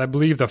this, but I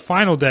believe the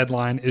final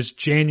deadline is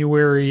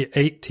January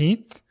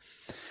 18th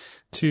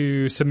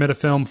to submit a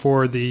film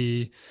for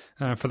the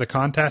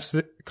contest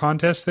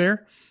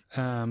there.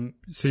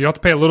 So you have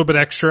to pay a little bit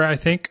extra, I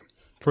think,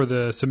 for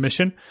the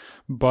submission,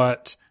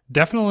 but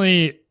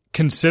definitely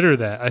consider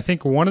that. I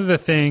think one of the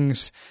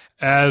things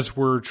as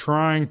we're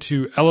trying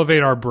to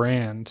elevate our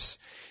brands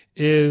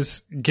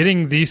is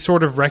getting these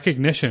sort of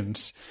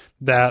recognitions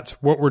that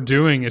what we're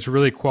doing is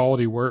really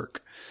quality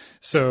work.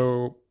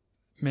 So,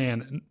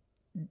 man,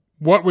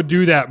 what would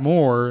do that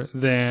more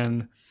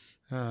than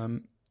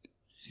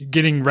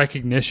getting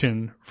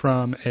recognition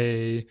from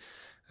a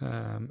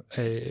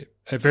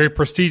very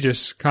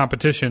prestigious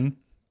competition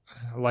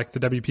like the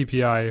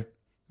WPPI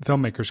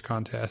Filmmakers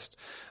Contest?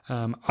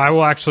 I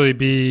will actually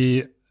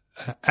be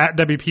at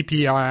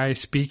WPPI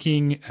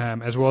speaking,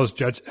 as well as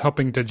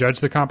helping to judge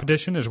the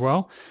competition as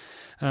well.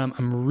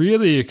 I'm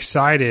really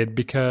excited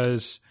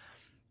because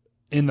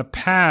in the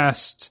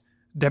past,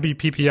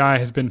 WPPI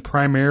has been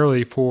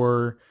primarily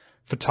for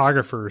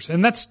photographers,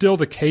 and that's still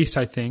the case,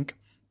 I think.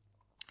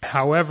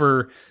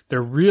 However,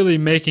 they're really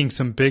making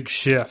some big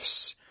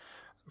shifts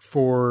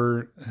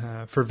for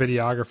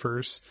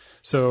videographers.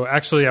 So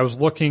actually, I was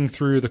looking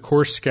through the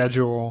course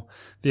schedule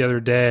the other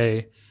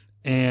day,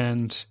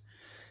 and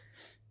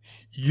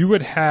you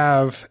would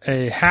have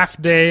a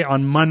half day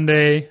on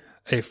Monday,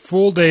 a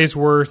full day's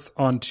worth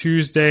on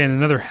Tuesday, and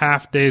another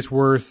half day's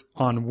worth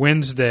on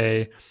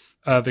Wednesday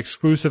of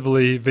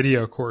exclusively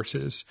video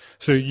courses.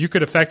 So you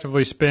could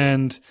effectively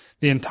spend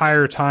the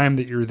entire time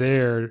that you're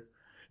there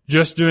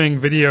just doing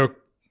video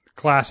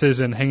classes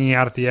and hanging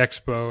out at the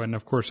expo, and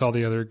of course all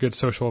the other good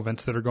social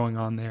events that are going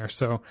on there.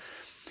 So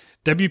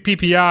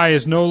WPPI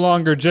is no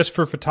longer just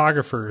for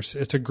photographers.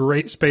 It's a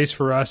great space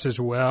for us as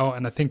well.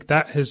 And I think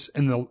that has,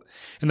 in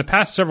the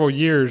past several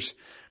years,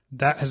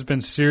 that has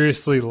been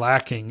seriously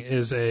lacking,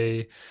 is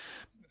a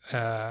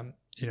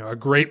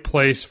great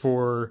place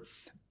for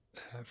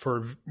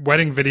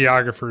wedding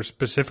videographers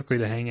specifically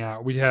to hang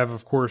out. We have,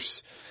 of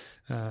course,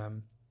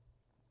 other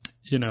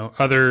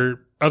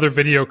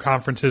video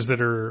conferences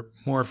that are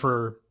more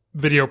for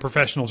video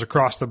professionals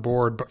across the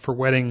board, but for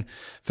wedding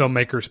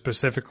filmmakers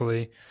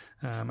specifically,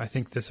 I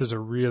think this is a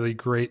really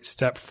great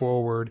step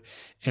forward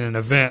in an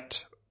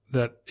event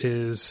that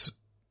is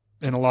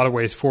in a lot of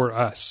ways for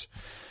us.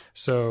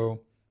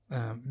 So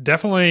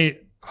definitely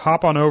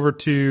hop on over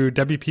to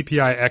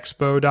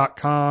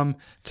WPPIExpo.com,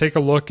 take a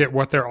look at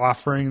what they're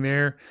offering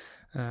there.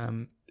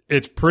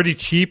 It's pretty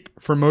cheap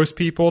for most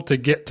people to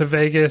get to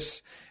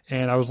Vegas.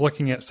 And I was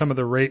looking at some of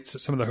the rates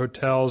at some of the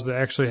hotels. They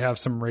actually have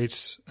some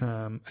rates,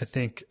 I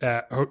think,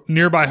 at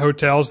nearby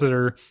hotels that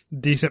are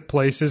decent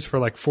places for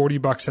like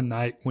 $40 a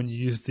night when you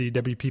use the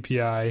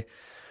WPPI,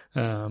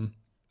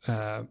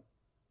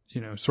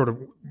 sort of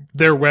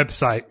their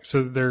website.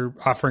 So they're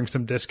offering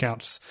some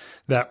discounts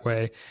that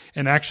way.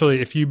 And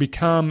actually, if you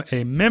become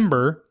a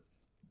member,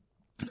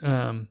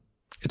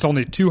 it's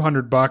only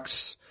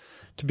 $200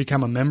 to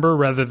become a member,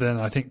 rather than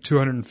I think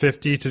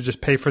 $250 to just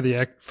pay for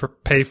the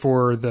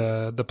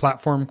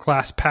platform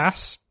class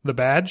pass, the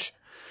badge.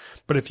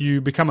 But if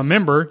you become a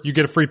member, you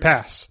get a free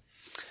pass.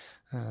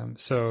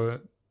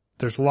 So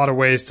there's a lot of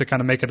ways to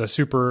kind of make it a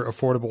super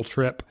affordable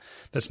trip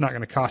that's not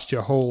going to cost you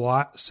a whole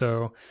lot.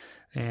 So,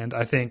 and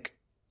I think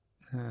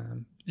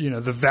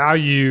the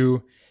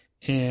value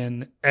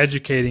in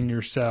educating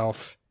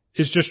yourself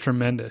is just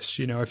tremendous.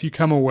 If you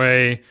come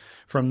away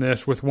from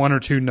this with one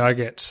or two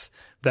nuggets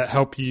that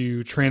help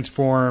you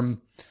transform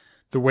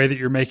the way that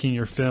you're making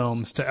your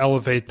films to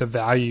elevate the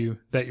value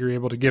that you're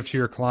able to give to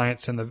your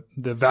clients and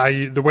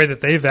the way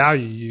that they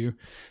value you,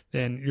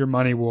 then your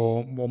money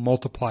will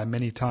multiply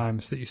many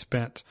times that you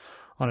spent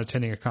on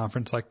attending a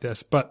conference like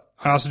this. But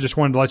I also just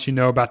wanted to let you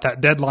know about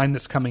that deadline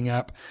that's coming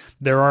up.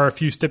 There are a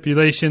few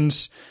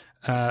stipulations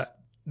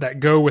that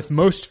go with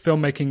most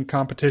filmmaking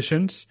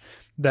competitions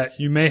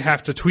that you may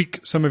have to tweak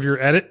some of your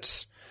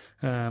edits.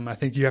 I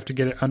think you have to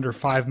get it under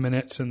 5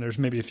 minutes, and there's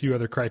maybe a few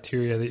other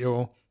criteria that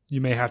you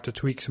may have to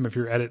tweak some of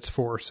your edits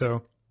for.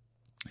 So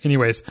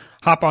anyways,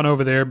 hop on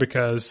over there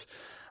because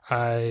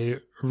I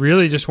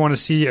really just want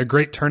to see a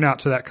great turnout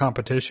to that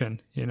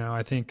competition.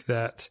 I think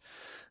that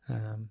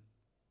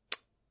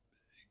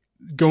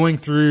going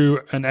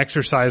through an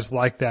exercise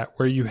like that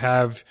where you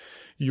have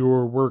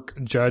your work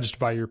judged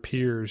by your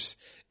peers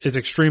is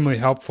extremely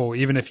helpful,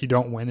 even if you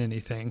don't win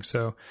anything.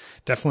 So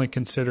definitely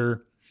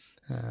consider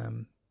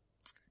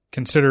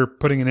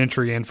putting an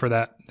entry in for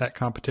that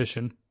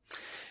competition.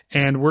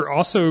 And we're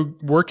also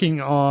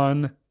working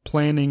on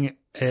planning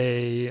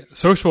a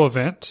social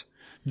event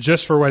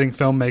just for wedding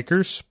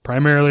filmmakers,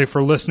 primarily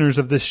for listeners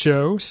of this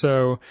show.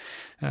 So,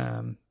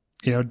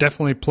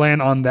 definitely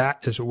plan on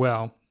that as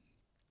well.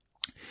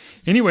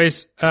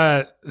 Anyways,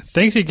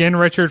 thanks again,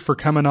 Richard, for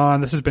coming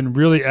on. This has been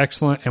really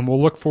excellent, and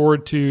we'll look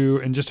forward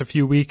to, in just a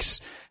few weeks,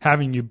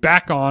 having you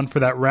back on for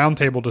that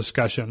roundtable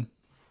discussion.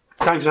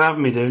 Thanks for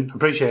having me, dude.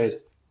 Appreciate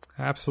it.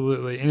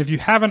 Absolutely. And if you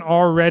haven't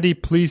already,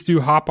 please do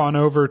hop on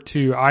over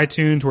to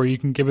iTunes, where you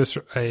can give us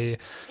a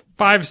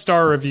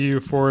 5-star review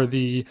for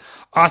the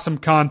awesome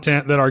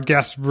content that our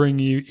guests bring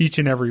you each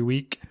and every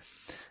week.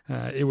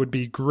 It would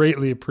be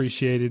greatly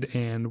appreciated,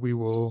 and we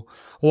will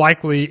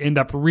likely end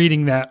up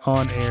reading that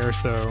on air.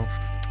 So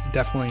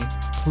definitely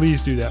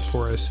please do that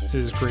for us. It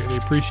is greatly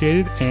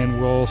appreciated, and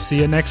we'll see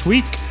you next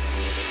week.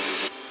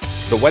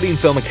 The Wedding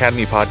Film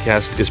Academy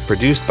podcast is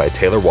produced by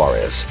Taylor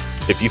Juarez.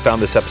 If you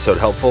found this episode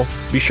helpful,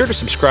 be sure to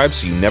subscribe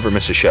so you never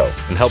miss a show,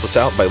 and help us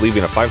out by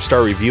leaving a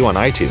 5-star review on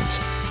iTunes.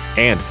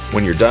 And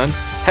when you're done,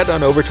 head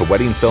on over to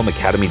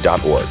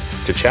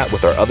weddingfilmacademy.org to chat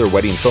with our other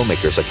wedding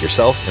filmmakers like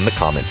yourself in the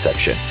comments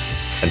section.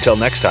 Until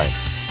next time,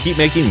 keep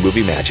making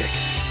movie magic.